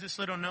Mark adds this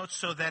little note,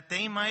 so that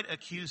they might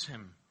accuse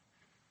him.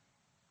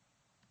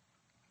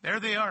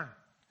 There they are.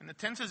 And the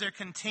tent says they're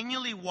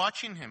continually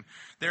watching him.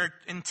 They're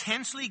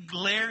intensely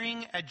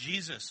glaring at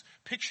Jesus.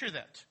 Picture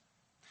that.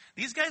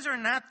 These guys are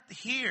not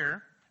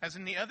here, as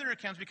in the other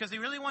accounts, because they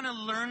really want to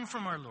learn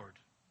from our Lord.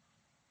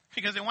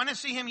 Because they want to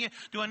see him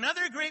do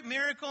another great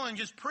miracle and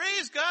just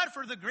praise God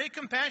for the great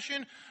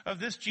compassion of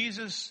this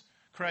Jesus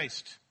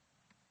Christ.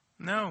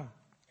 No.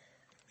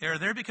 They are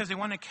there because they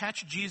want to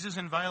catch Jesus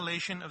in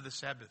violation of the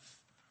Sabbath.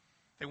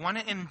 They want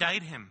to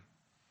indict him.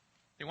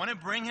 They want to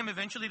bring him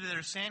eventually to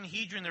their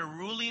Sanhedrin, their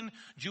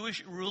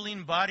Jewish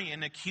ruling body,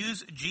 and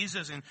accuse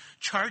Jesus and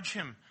charge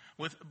him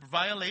with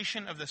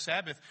violation of the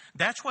Sabbath.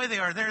 That's why they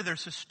are there. They're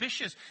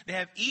suspicious. They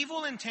have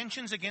evil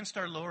intentions against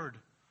our Lord.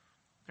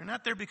 They're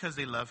not there because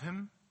they love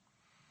him.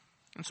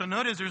 And so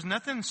notice there's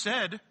nothing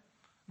said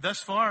thus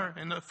far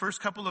in the first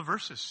couple of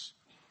verses.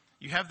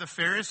 You have the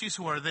Pharisees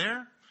who are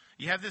there.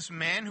 You have this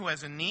man who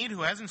has a need,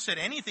 who hasn't said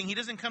anything. He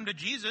doesn't come to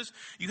Jesus.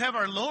 You have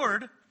our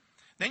Lord.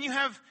 Then you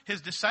have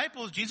his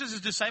disciples, Jesus'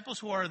 disciples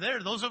who are there,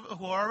 those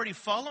who are already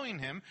following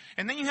him.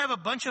 And then you have a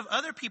bunch of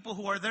other people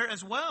who are there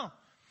as well.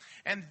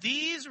 And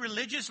these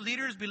religious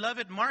leaders,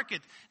 beloved, mark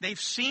it. They've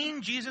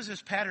seen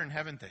Jesus' pattern,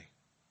 haven't they?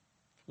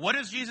 What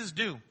does Jesus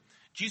do?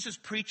 Jesus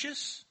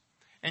preaches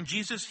and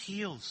Jesus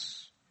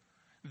heals.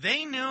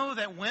 They know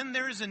that when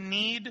there is a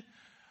need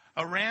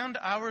around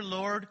our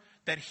Lord,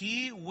 that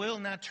he will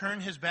not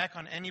turn his back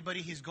on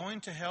anybody. He's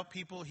going to help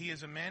people. He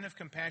is a man of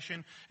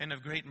compassion and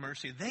of great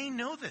mercy. They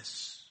know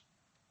this.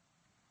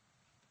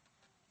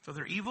 So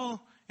their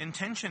evil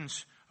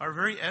intentions are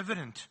very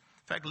evident.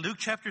 In fact, Luke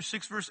chapter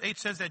 6 verse 8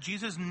 says that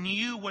Jesus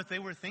knew what they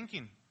were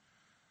thinking.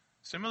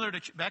 Similar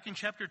to back in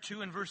chapter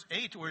 2 and verse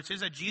 8, where it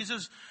says that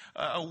Jesus,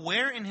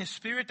 aware in his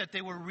spirit that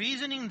they were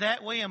reasoning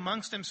that way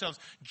amongst themselves.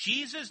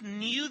 Jesus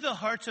knew the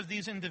hearts of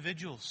these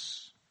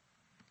individuals.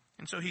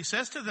 And so he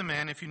says to the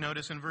man, if you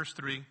notice in verse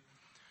 3,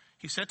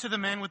 he said to the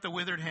man with the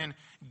withered hand,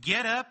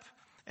 "Get up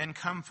and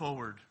come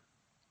forward."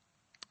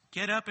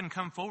 Get up and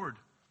come forward.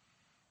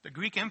 The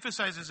Greek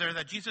emphasizes there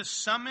that Jesus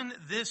summoned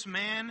this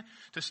man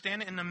to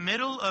stand in the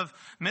middle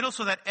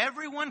so that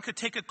everyone could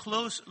take a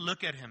close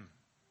look at him.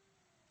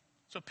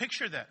 So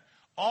picture that.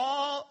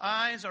 All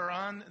eyes are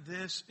on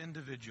this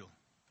individual.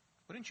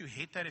 Wouldn't you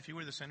hate that if you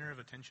were the center of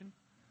attention?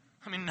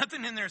 I mean,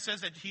 nothing in there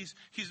says that he's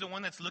the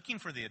one that's looking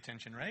for the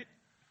attention, right?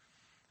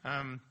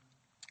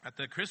 At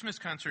the Christmas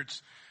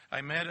concerts,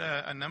 I met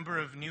a number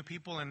of new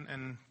people and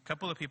a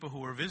couple of people who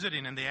were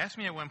visiting, and they asked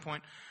me at one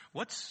point,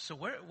 where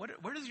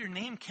does your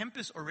name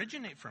Kempis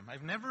originate from?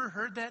 I've never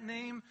heard that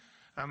name.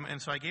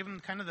 And so I gave them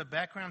kind of the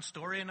background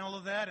story and all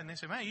of that, and they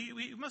said, "Man,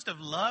 you must have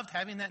loved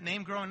having that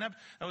name growing up.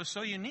 That was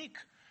so unique."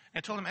 And I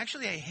told them,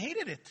 actually, I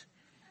hated it.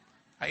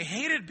 I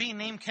hated being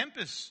named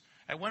Kempis.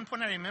 At one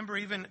point, I remember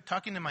even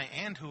talking to my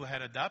aunt who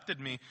had adopted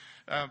me,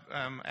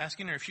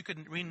 asking her if she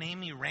could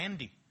rename me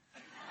Randy.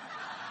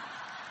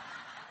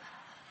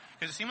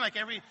 Because it seemed like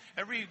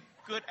every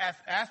good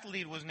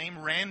athlete was named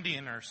Randy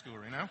in our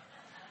school, you know?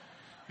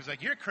 He was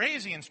like, "You're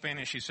crazy" in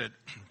Spanish, she said.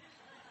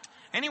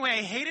 Anyway,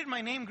 I hated my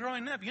name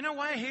growing up. You know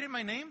why I hated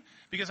my name?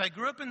 Because I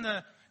grew up in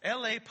the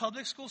L.A.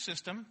 public school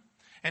system.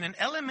 And in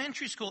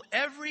elementary school,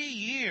 every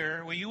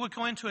year, where you would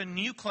go into a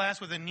new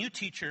class with a new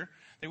teacher,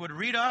 they would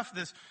read off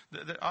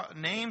the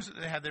names.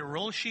 They had their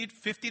roll sheet,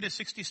 50 to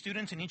 60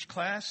 students in each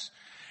class.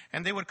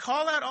 And they would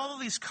call out all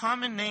of these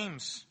common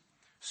names.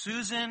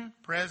 Susan,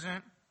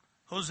 present.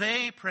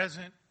 Jose,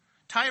 present.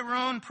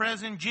 Tyrone,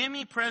 present.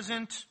 Jimmy,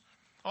 present.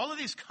 All of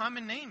these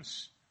common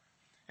names.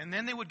 And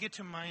then they would get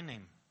to my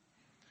name.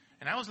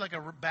 And I was like a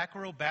back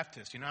row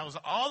Baptist. You know, I was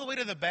all the way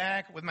to the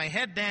back with my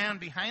head down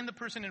behind the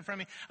person in front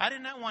of me. I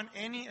did not want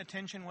any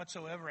attention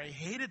whatsoever. I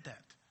hated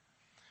that.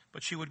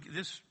 But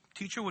this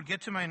teacher would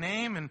get to my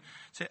name and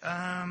say,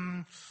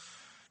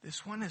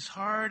 "This one is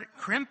hard.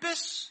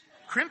 Crimpus?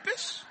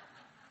 Crimpus?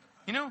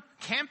 You know,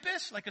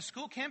 campus, like a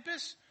school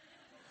campus?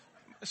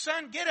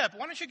 Son, get up.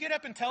 Why don't you get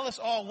up and tell us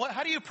all,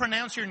 how do you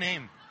pronounce your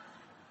name?"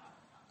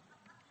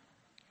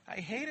 I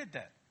hated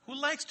that. Who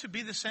likes to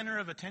be the center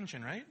of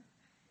attention, right?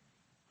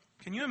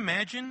 Can you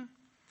imagine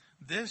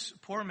this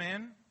poor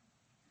man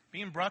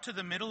being brought to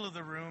the middle of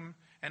the room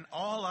and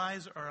all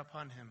eyes are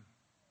upon him?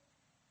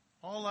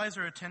 All eyes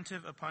are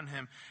attentive upon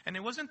him. And it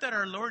wasn't that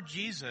our Lord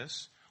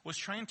Jesus was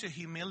trying to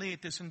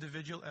humiliate this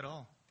individual at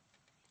all.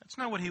 That's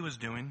not what he was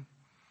doing.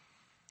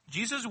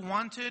 Jesus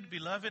wanted,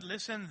 beloved,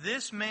 listen,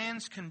 this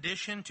man's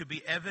condition to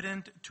be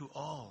evident to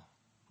all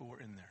who were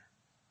in there.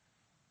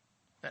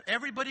 That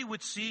everybody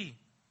would see.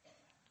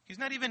 He's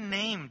not even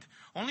named.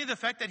 Only the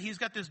fact that he's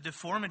got this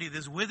deformity,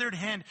 this withered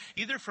hand,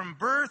 either from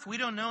birth, we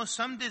don't know,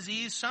 some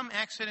disease, some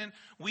accident,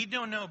 we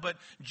don't know. But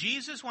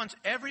Jesus wants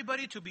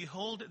everybody to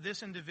behold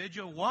this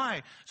individual.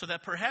 Why? So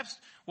that perhaps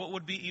what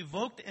would be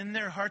evoked in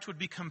their hearts would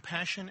be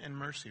compassion and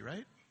mercy,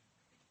 right?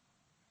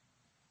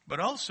 But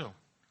also,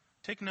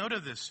 take note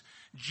of this.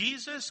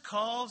 Jesus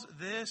calls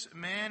this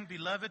man,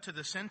 beloved, to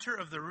the center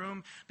of the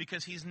room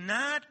because he's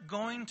not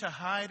going to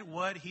hide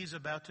what he's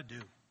about to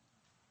do.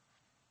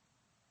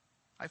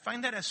 I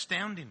find that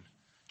astounding.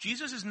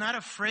 Jesus is not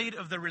afraid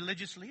of the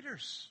religious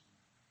leaders.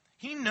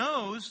 He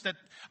knows that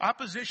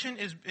opposition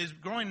is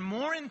growing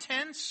more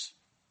intense.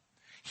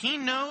 He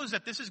knows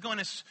that this is going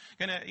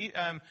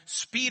to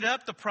speed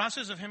up the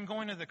process of him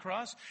going to the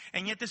cross.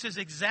 And yet this is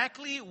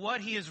exactly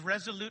what he is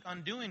resolute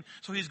on doing.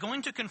 So he's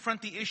going to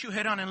confront the issue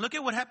head on. And look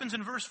at what happens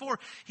in verse 4.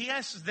 He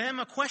asks them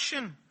a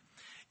question.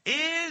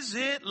 Is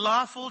it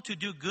lawful to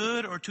do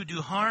good or to do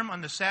harm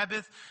on the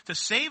Sabbath, to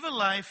save a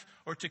life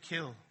or to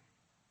kill?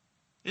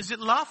 Is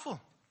it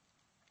lawful?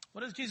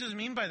 What does Jesus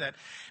mean by that?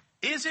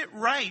 Is it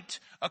right,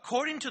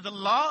 according to the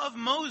law of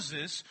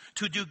Moses,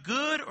 to do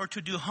good or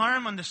to do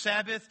harm on the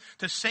Sabbath,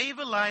 to save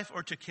a life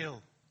or to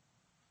kill?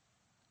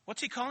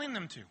 What's he calling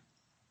them to?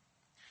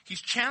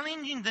 He's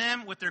challenging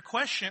them with a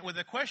question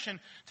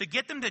to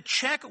get them to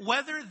check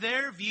whether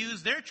their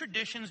views, their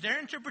traditions, their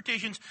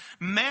interpretations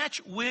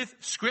match with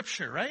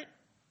Scripture, right?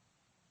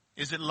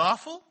 Is it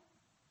lawful?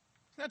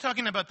 He's not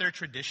talking about their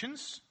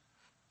traditions.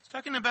 He's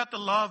talking about the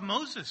law of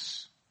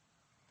Moses.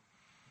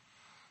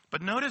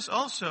 But notice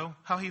also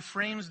how he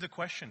frames the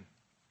question.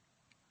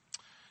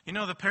 You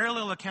know, the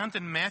parallel account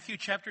in Matthew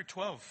chapter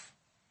 12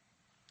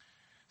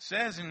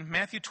 says in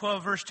Matthew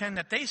 12 verse 10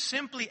 that they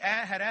simply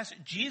had asked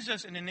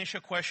Jesus an initial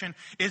question,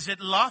 is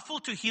it lawful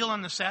to heal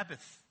on the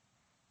Sabbath?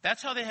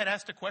 That's how they had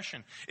asked the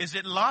question. Is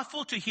it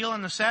lawful to heal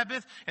on the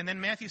Sabbath? And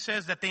then Matthew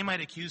says that they might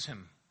accuse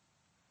him.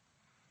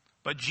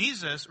 But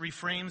Jesus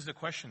reframes the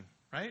question,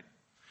 right?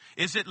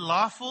 Is it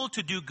lawful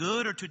to do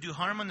good or to do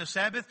harm on the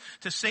Sabbath,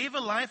 to save a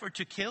life or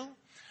to kill?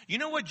 You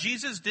know what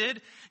Jesus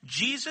did?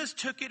 Jesus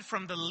took it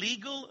from the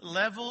legal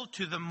level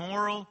to the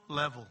moral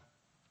level.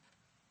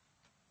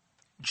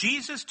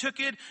 Jesus took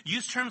it,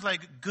 used terms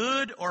like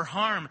good or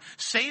harm,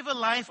 save a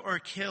life or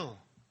kill.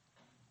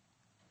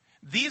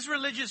 These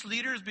religious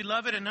leaders,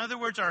 beloved, in other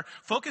words, are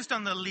focused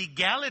on the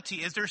legality.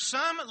 Is there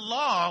some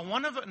law,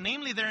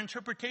 namely their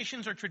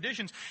interpretations or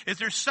traditions, is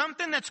there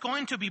something that's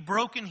going to be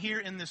broken here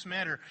in this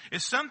matter?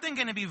 Is something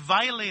going to be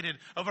violated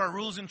of our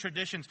rules and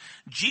traditions?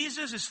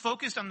 Jesus is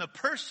focused on the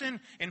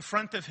person in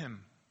front of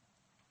him,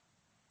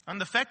 on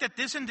the fact that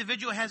this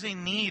individual has a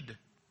need.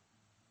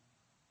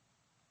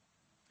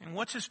 And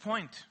what's his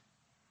point?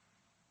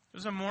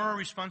 There's a moral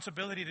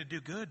responsibility to do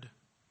good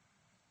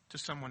to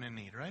someone in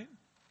need, right?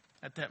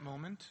 At that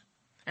moment.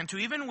 And to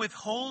even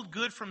withhold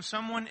good from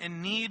someone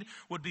in need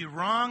would be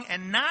wrong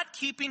and not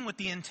keeping with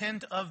the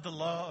intent of the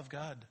law of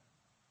God.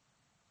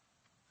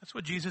 That's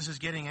what Jesus is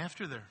getting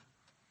after there.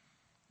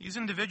 These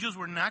individuals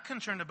were not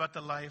concerned about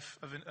the life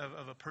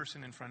of a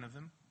person in front of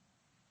them.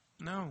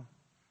 No.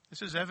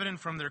 This is evident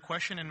from their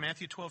question in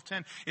Matthew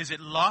 12:10. Is it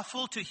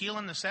lawful to heal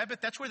on the Sabbath?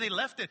 That's where they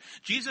left it.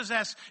 Jesus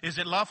asked, is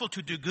it lawful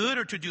to do good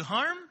or to do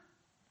harm?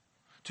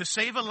 To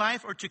save a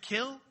life or to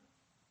kill?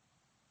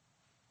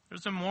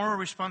 There's a moral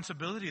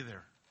responsibility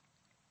there.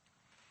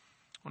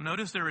 Well,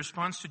 notice their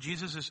response to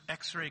Jesus'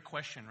 X-ray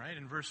question, right?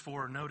 In verse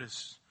 4,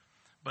 notice.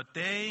 But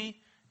they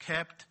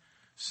kept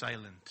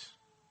silent.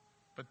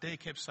 But they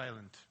kept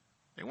silent.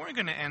 They weren't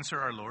going to answer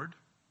our Lord.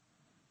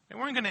 They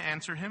weren't going to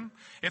answer him.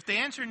 If they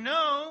answer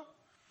no,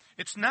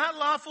 it's not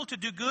lawful to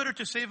do good or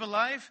to save a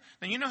life,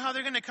 then you know how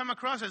they're going to come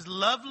across as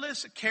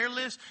loveless,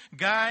 careless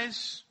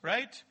guys,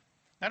 right?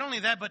 Not only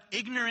that, but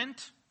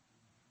ignorant.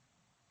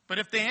 But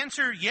if they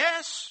answer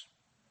yes,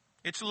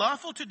 it's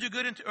lawful to do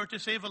good or to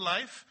save a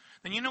life,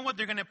 then you know what?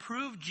 They're going to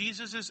prove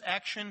Jesus'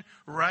 action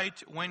right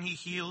when he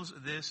heals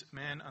this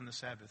man on the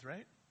Sabbath,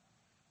 right?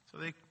 So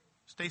they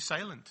stay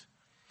silent.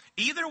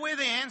 Either way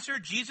they answer,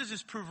 Jesus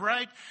is proved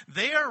right.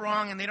 They are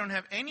wrong and they don't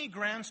have any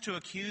grounds to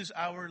accuse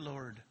our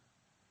Lord.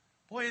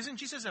 Boy, isn't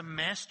Jesus a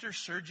master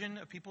surgeon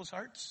of people's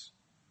hearts?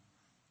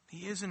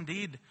 He is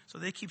indeed. So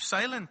they keep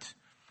silent.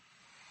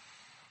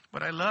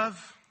 But I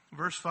love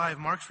verse 5,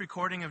 Mark's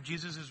recording of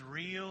Jesus'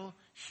 real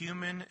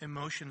human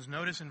emotions.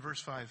 Notice in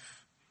verse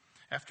 5,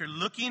 after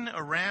looking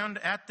around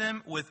at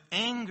them with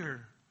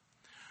anger,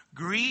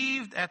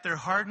 grieved at their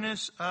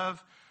hardness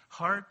of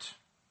heart,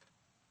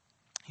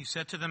 he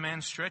said to the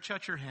man, stretch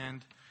out your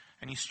hand.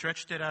 And he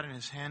stretched it out and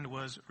his hand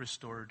was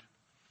restored.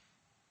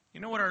 You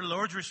know what our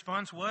Lord's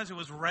response was? It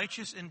was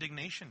righteous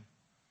indignation.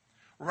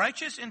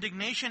 Righteous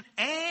indignation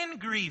and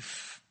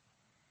grief.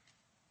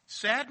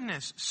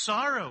 Sadness,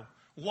 sorrow.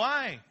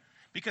 Why?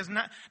 Because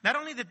not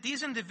only that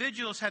these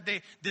individuals had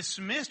they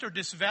dismissed or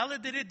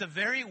disvalidated the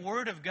very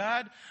word of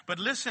God, but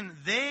listen,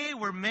 they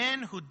were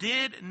men who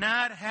did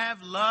not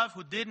have love,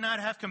 who did not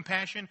have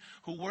compassion,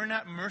 who were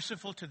not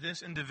merciful to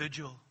this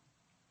individual.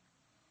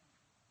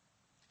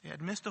 They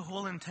had missed the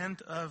whole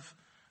intent of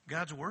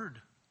God's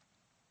word.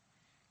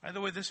 By the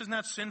way, this is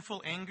not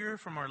sinful anger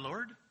from our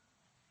Lord.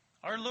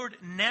 Our Lord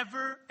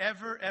never,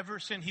 ever, ever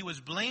sinned. He was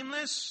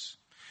blameless.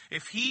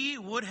 If he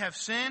would have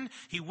sinned,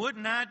 he would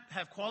not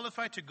have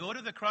qualified to go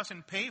to the cross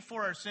and pay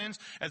for our sins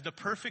as the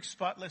perfect,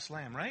 spotless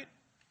lamb, right?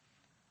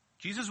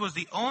 Jesus was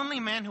the only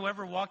man who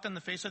ever walked on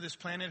the face of this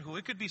planet who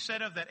it could be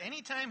said of that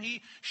anytime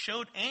he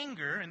showed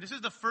anger, and this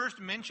is the first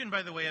mention,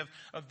 by the way,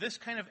 of this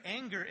kind of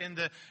anger in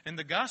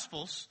the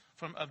Gospels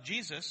of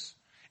Jesus.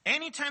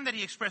 Anytime that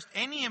he expressed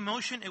any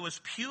emotion, it was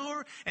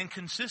pure and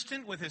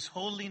consistent with his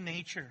holy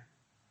nature.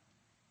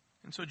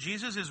 And so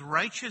Jesus is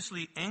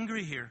righteously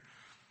angry here.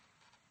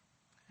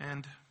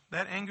 And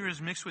that anger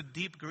is mixed with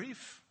deep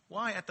grief.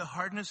 Why? At the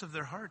hardness of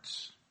their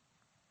hearts.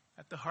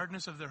 At the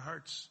hardness of their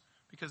hearts.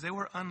 Because they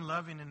were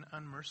unloving and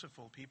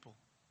unmerciful people.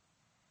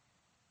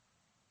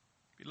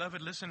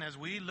 Beloved, listen, as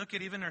we look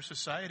at even our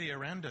society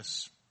around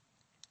us,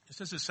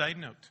 this is a side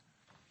note,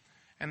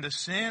 and the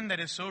sin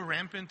that is so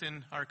rampant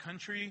in our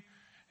country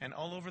and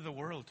all over the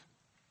world,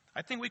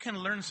 I think we can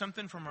learn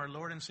something from our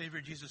Lord and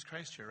Savior Jesus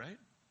Christ here, right?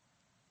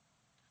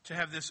 To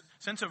have this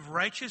sense of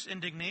righteous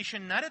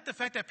indignation, not at the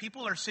fact that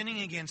people are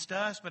sinning against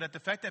us, but at the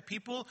fact that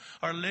people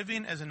are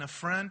living as an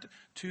affront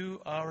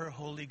to our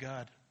holy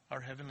God,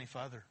 our Heavenly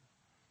Father.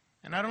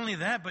 And not only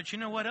that, but you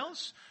know what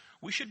else?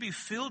 We should be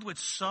filled with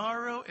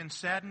sorrow and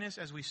sadness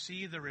as we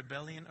see the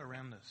rebellion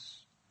around us.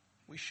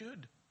 We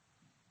should.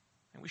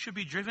 And we should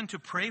be driven to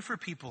pray for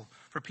people,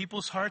 for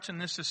people's hearts in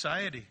this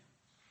society.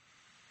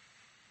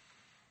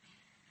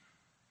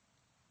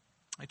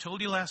 I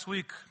told you last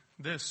week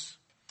this,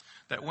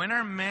 that when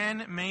our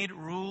man-made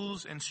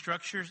rules and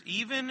structures,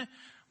 even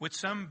with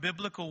some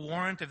biblical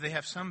warrant, if they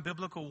have some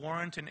biblical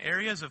warrant in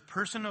areas of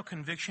personal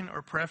conviction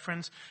or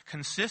preference,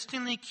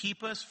 consistently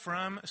keep us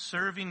from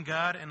serving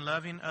God and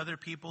loving other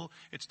people,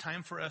 it's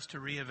time for us to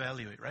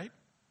reevaluate, right?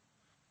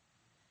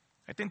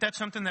 I think that's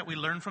something that we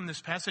learn from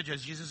this passage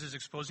as Jesus is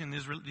exposing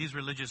these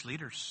religious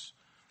leaders.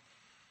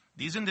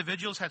 These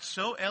individuals had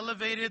so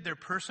elevated their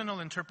personal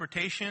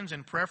interpretations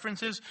and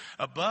preferences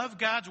above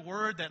God's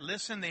word that,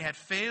 listen, they had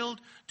failed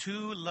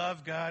to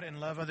love God and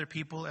love other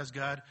people as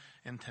God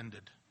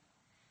intended.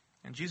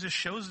 And Jesus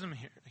shows them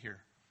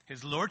here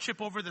his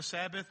lordship over the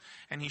Sabbath,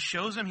 and he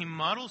shows them, he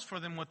models for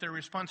them what their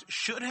response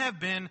should have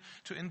been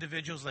to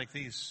individuals like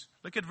these.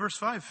 Look at verse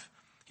 5.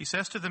 He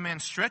says to the man,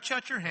 "Stretch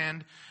out your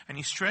hand," and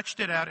he stretched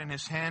it out, and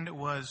his hand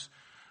was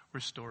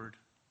restored.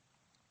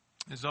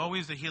 As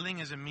always, the healing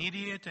is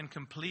immediate and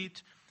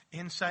complete,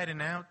 inside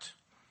and out,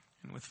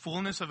 and with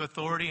fullness of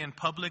authority, and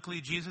publicly.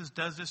 Jesus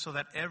does this so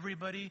that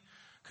everybody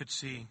could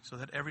see,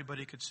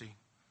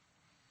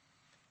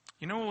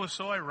 You know what was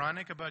so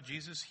ironic about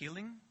Jesus'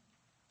 healing?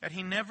 That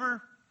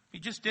he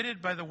just did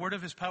it by the word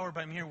of his power,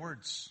 by mere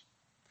words.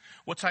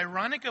 What's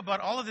ironic about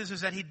all of this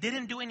is that he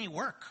didn't do any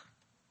work,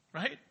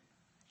 right?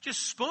 He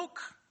just spoke.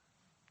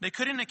 They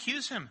couldn't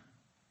accuse him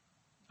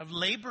of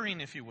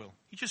laboring, if you will.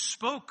 He just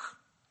spoke.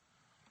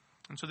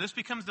 And so this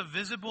becomes the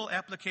visible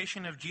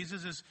application of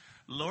Jesus'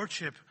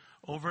 lordship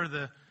over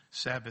the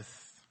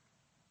Sabbath.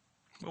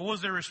 What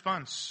was their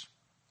response?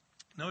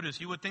 Notice,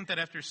 you would think that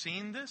after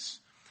seeing this,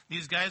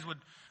 these guys would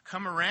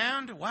come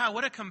around. Wow,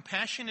 what a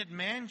compassionate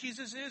man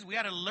Jesus is. We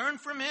ought to learn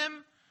from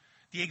him.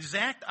 The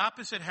exact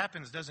opposite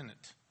happens, doesn't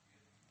it?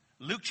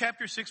 Luke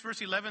chapter 6 verse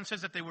 11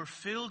 says that they were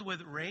filled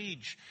with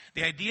rage.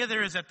 The idea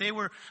there is that they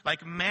were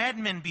like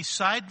madmen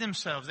beside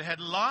themselves. They had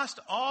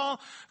lost all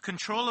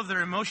control of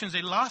their emotions.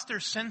 They lost their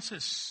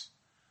senses.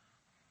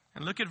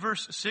 And look at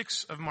verse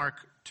 6 of Mark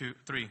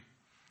 3.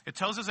 It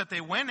tells us that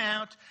they went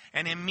out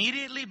and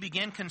immediately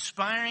began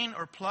conspiring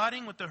or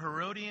plotting with the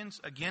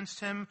Herodians against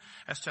him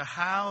as to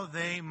how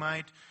they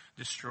might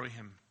destroy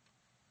him.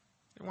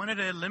 They wanted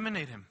to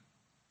eliminate him.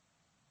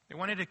 They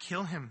wanted to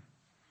kill him.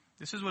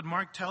 This is what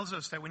Mark tells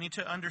us that we need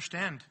to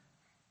understand.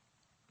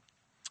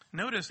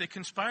 Notice, they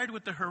conspired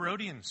with the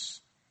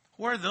Herodians.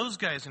 Who are those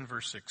guys in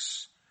verse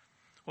 6?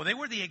 Well, they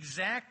were the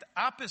exact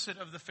opposite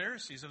of the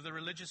Pharisees, of the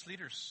religious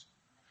leaders.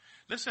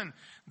 Listen,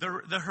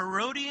 the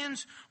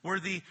Herodians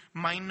were the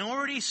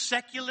minority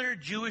secular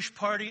Jewish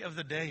party of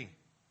the day.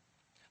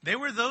 They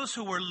were those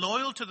who were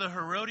loyal to the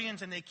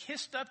Herodians, and they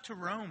kissed up to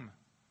Rome.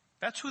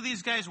 That's who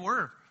these guys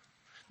were.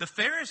 The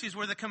Pharisees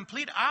were the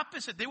complete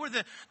opposite. They were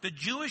the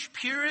Jewish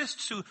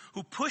purists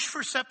who pushed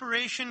for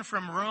separation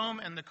from Rome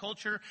and the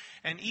culture.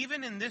 And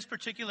even in this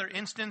particular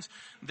instance,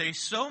 they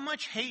so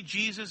much hate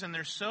Jesus and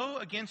they're so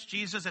against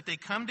Jesus that they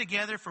come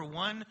together for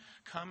one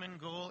common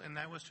goal, and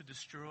that was to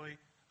destroy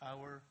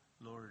our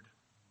Lord.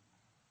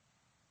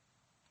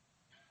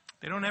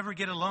 They don't ever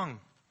get along.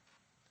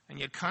 And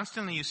yet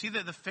constantly you see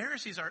that the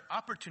Pharisees are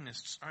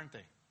opportunists, aren't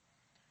they?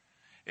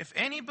 If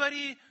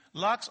anybody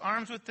locks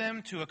arms with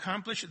them to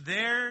accomplish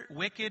their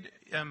wicked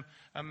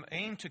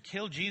aim to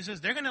kill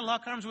Jesus, they're going to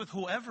lock arms with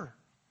whoever.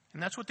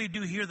 And that's what they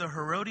do here. The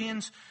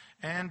Herodians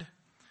and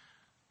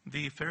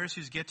the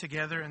Pharisees get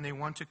together and they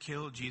want to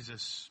kill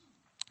Jesus.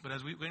 But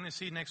as we're going to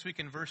see next week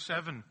in verse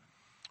 7,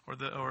 or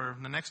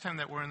the next time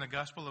that we're in the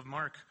Gospel of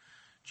Mark,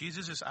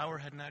 Jesus' hour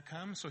had not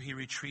come, so he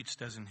retreats,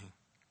 doesn't he?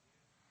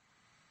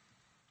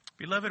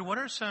 Beloved, what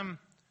are some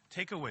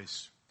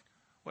takeaways?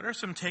 What are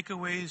some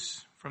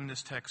takeaways from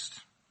this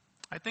text?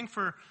 I think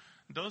for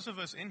those of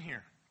us in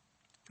here,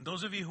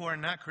 those of you who are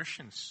not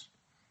Christians,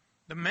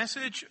 the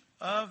message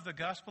of the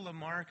Gospel of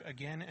Mark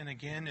again and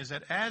again is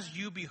that as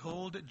you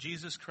behold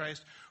Jesus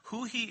Christ,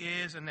 who he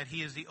is, and that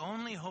he is the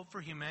only hope for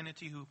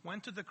humanity who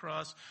went to the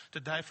cross to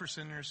die for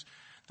sinners,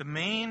 the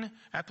main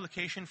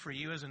application for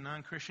you as a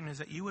non-Christian is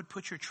that you would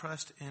put your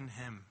trust in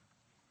him.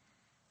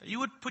 That you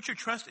would put your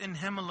trust in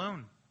him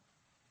alone.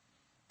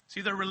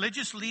 See, the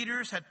religious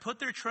leaders had put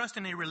their trust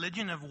in a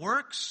religion of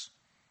works,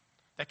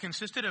 that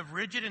consisted of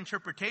rigid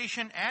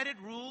interpretation, added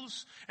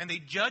rules, and they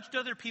judged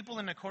other people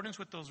in accordance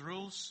with those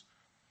rules.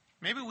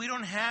 Maybe we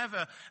don't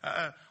have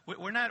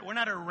we're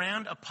not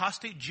around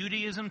apostate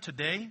Judaism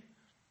today.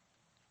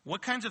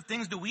 What kinds of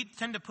things do we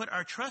tend to put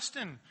our trust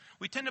in?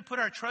 We tend to put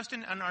our trust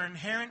in our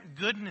inherent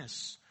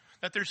goodness.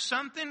 That there's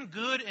something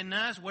good in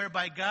us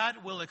whereby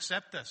God will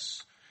accept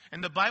us.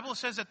 And the Bible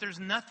says that there's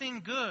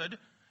nothing good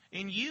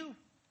in you.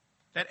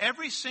 That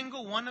every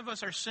single one of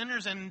us are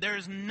sinners, and there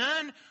is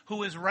none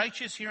who is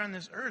righteous here on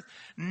this earth.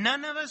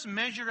 None of us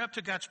measure up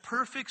to God's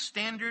perfect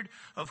standard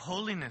of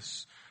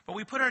holiness. But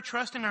we put our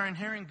trust in our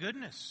inherent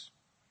goodness,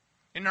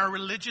 in our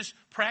religious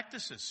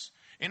practices,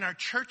 in our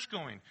church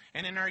going,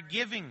 and in our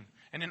giving,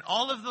 and in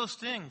all of those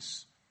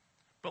things.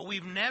 But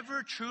we've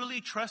never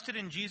truly trusted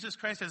in Jesus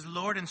Christ as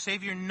Lord and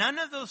Savior. None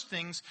of those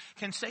things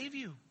can save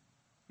you.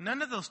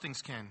 None of those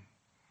things can.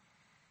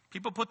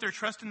 People put their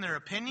trust in their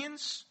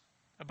opinions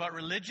about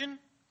religion,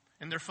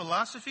 in their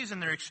philosophies,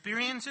 and their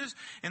experiences,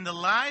 in the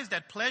lies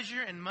that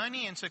pleasure and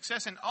money and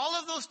success and all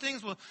of those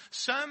things will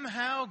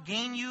somehow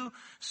gain you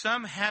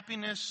some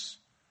happiness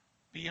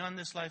beyond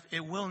this life.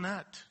 It will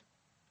not.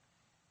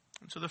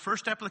 And so the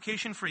first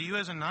application for you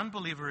as a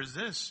non-believer is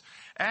this.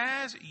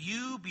 As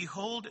you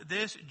behold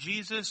this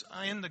Jesus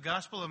in the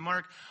Gospel of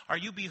Mark, are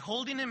you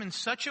beholding him in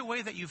such a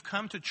way that you've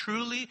come to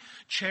truly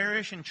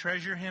cherish and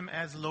treasure him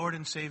as Lord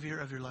and Savior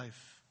of your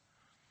life?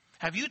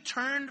 Have you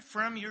turned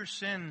from your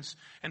sins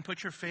and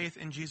put your faith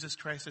in Jesus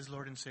Christ as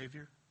Lord and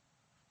Savior?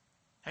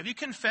 Have you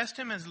confessed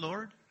him as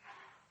Lord?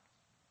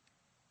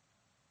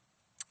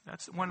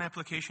 That's one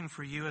application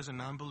for you as a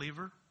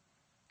non-believer.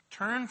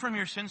 Turn from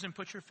your sins and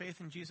put your faith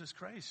in Jesus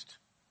Christ.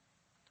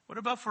 What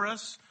about for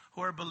us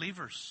who are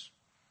believers?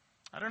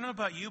 I don't know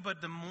about you,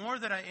 but the more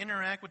that I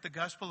interact with the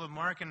Gospel of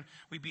Mark and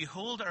we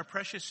behold our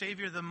precious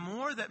Savior, the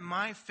more that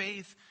my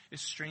faith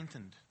is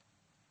strengthened.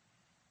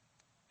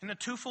 In a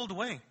twofold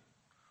way.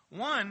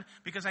 One,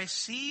 because I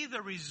see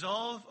the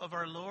resolve of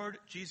our Lord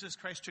Jesus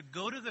Christ to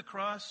go to the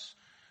cross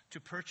to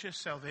purchase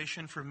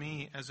salvation for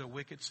me as a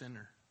wicked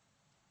sinner.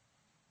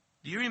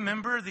 Do you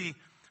remember the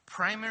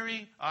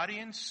primary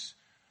audience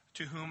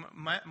to whom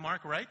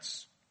Mark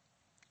writes?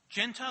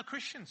 Gentile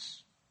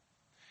Christians.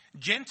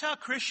 Gentile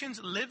Christians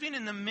living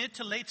in the mid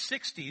to late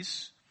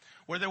 60s,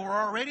 where there were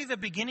already the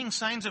beginning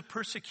signs of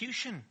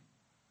persecution.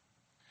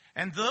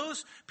 And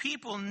those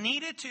people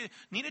needed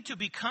to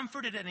be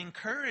comforted and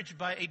encouraged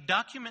by a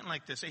document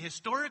like this, a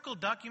historical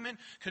document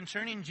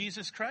concerning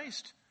Jesus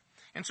Christ.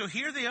 And so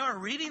here they are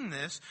reading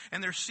this,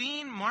 and they're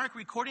seeing Mark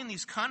recording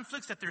these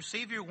conflicts that their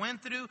Savior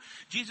went through.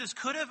 Jesus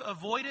could have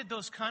avoided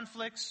those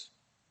conflicts,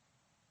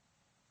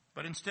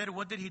 but instead,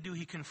 what did he do?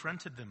 He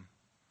confronted them.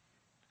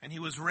 And he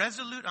was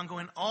resolute on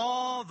going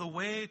all the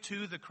way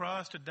to the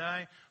cross to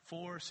die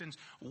for sins.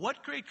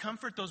 What great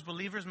comfort those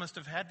believers must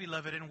have had,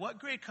 beloved, and what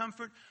great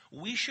comfort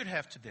we should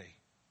have today.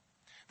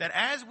 That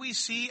as we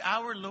see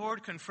our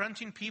Lord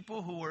confronting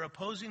people who were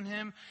opposing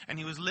him, and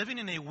he was living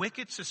in a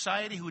wicked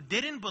society who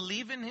didn't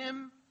believe in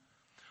him,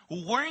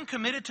 who weren't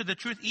committed to the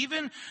truth.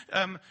 Even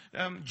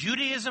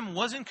Judaism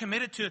wasn't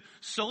committed to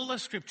sola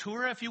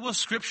scriptura, if you will,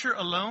 Scripture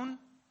alone.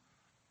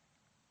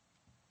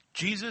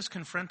 Jesus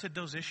confronted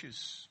those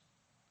issues.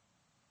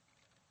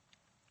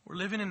 We're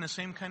living in the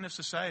same kind of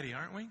society,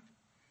 aren't we?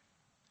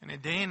 In a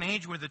day and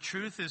age where the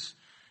truth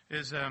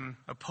is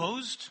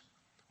opposed,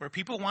 where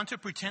people want to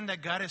pretend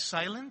that God is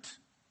silent.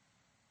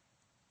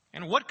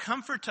 And what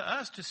comfort to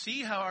us to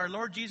see how our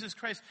Lord Jesus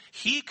Christ,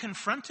 he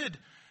confronted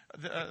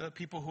the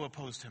people who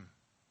opposed him.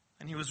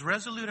 And he was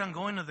resolute on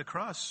going to the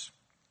cross.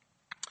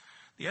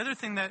 The other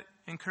thing that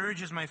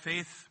encourages my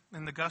faith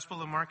in the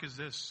Gospel of Mark is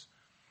this.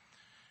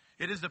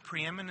 It is the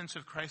preeminence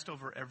of Christ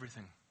over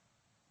everything.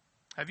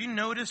 Have you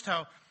noticed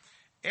how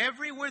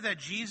everywhere that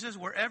Jesus,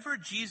 wherever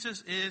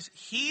Jesus is,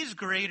 he's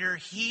greater.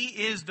 He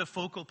is the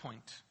focal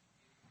point.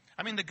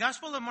 I mean, the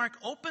Gospel of Mark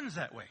opens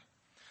that way.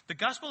 The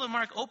Gospel of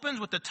Mark opens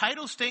with the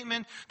title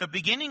statement, the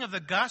beginning of the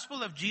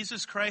Gospel of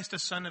Jesus Christ, the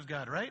Son of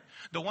God, right?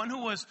 The one who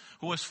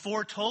was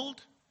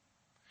foretold.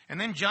 And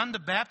then John the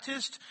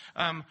Baptist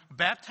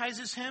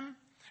baptizes him.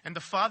 And the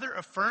Father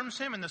affirms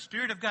him, and the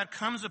Spirit of God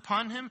comes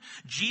upon him.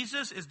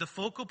 Jesus is the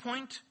focal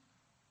point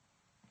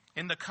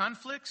in the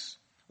conflicts.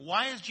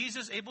 Why is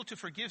Jesus able to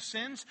forgive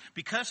sins?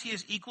 Because he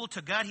is equal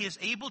to God. He is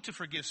able to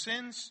forgive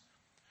sins.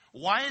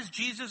 Why is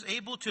Jesus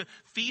able to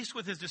feast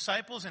with his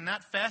disciples and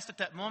not fast at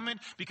that moment?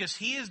 Because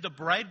he is the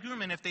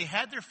bridegroom, and if they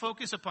had their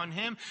focus upon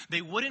him,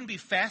 they wouldn't be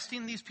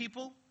fasting, these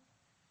people.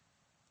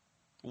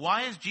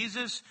 Why is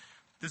Jesus,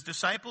 his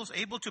disciples,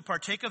 able to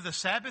partake of the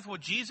Sabbath? Well,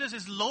 Jesus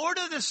is Lord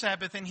of the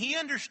Sabbath, and he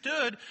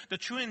understood the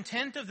true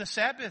intent of the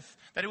Sabbath,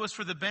 that it was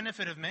for the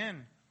benefit of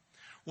man.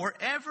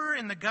 Wherever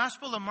in the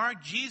Gospel of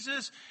Mark,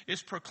 Jesus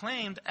is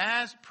proclaimed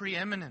as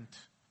preeminent,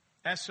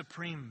 as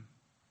supreme.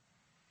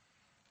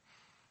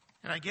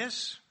 And I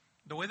guess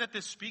the way that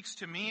this speaks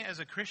to me as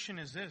a Christian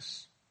is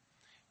this.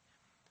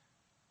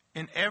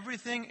 In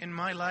everything in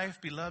my life,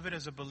 beloved,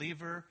 as a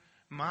believer,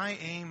 my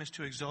aim is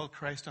to exalt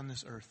Christ on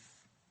this earth.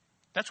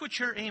 That's what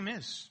your aim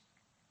is.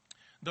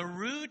 The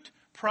root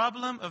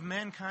problem of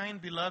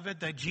mankind,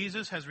 beloved, that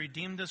Jesus has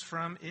redeemed us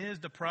from is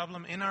the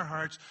problem in our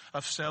hearts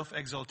of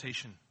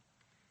self-exaltation.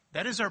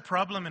 That is our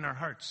problem in our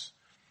hearts.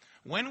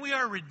 When we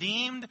are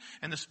redeemed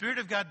and the Spirit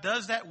of God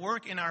does that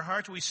work in our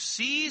hearts, we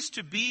cease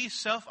to be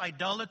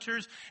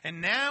self-idolaters, and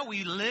now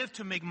we live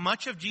to make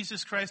much of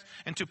Jesus Christ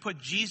and to put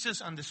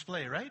Jesus on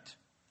display, right?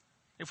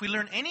 If we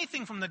learn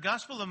anything from the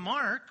Gospel of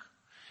Mark,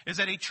 is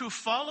that a true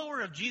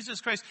follower of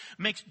Jesus Christ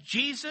makes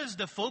Jesus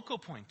the focal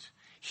point.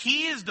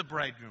 He is the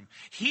bridegroom.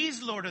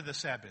 He's Lord of the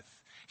Sabbath.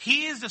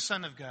 He is the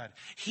Son of God.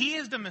 He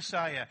is the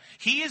Messiah.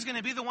 He is going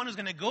to be the one who's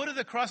going to go to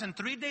the cross and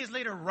 3 days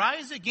later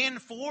rise again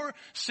for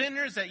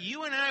sinners, that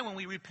you and I, when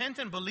we repent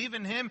and believe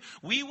in Him,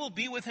 we will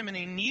be with Him in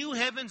a new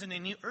heavens and a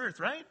new earth,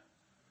 right?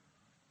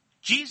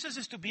 Jesus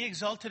is to be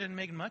exalted and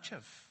made much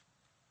of.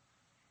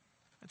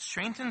 It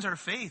strengthens our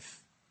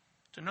faith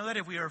to know that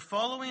if we are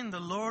following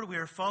the Lord, we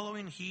are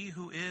following He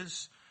who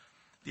is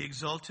the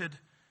exalted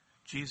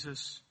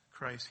Jesus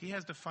Christ. He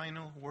has the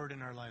final word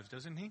in our lives,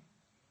 doesn't He?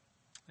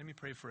 Let me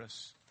pray for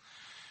us.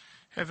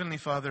 Heavenly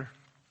Father,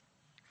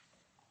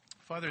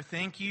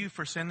 thank you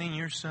for sending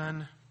your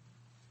Son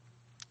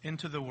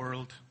into the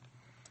world.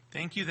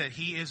 Thank you that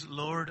He is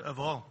Lord of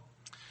all.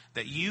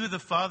 That you, the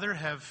Father,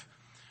 have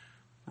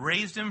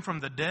raised Him from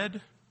the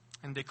dead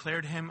and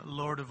declared Him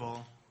Lord of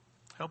all.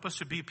 Help us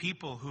to be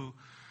people who,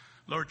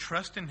 Lord,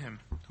 trust in Him,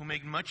 who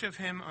make much of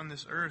Him on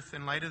this earth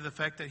in light of the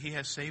fact that He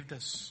has saved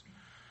us.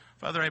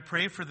 Father, I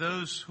pray for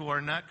those who are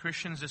not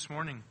Christians this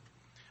morning.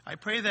 I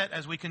pray that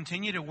as we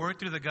continue to work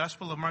through the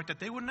Gospel of Mark,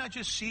 that they would not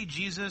just see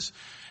Jesus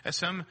as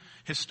some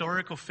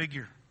historical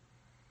figure,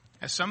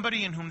 as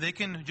somebody in whom they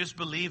can just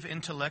believe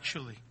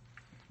intellectually,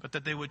 but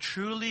that they would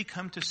truly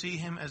come to see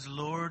Him as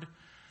Lord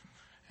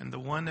and the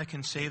one that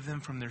can save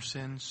them from their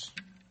sins.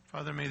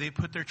 Father, may they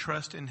put their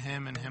trust in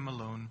Him and Him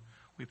alone.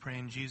 We pray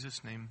in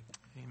Jesus' name.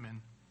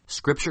 Amen.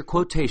 Scripture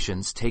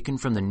quotations taken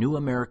from the New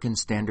American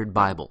Standard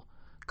Bible.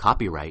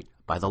 Copyright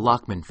by the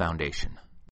Lockman Foundation.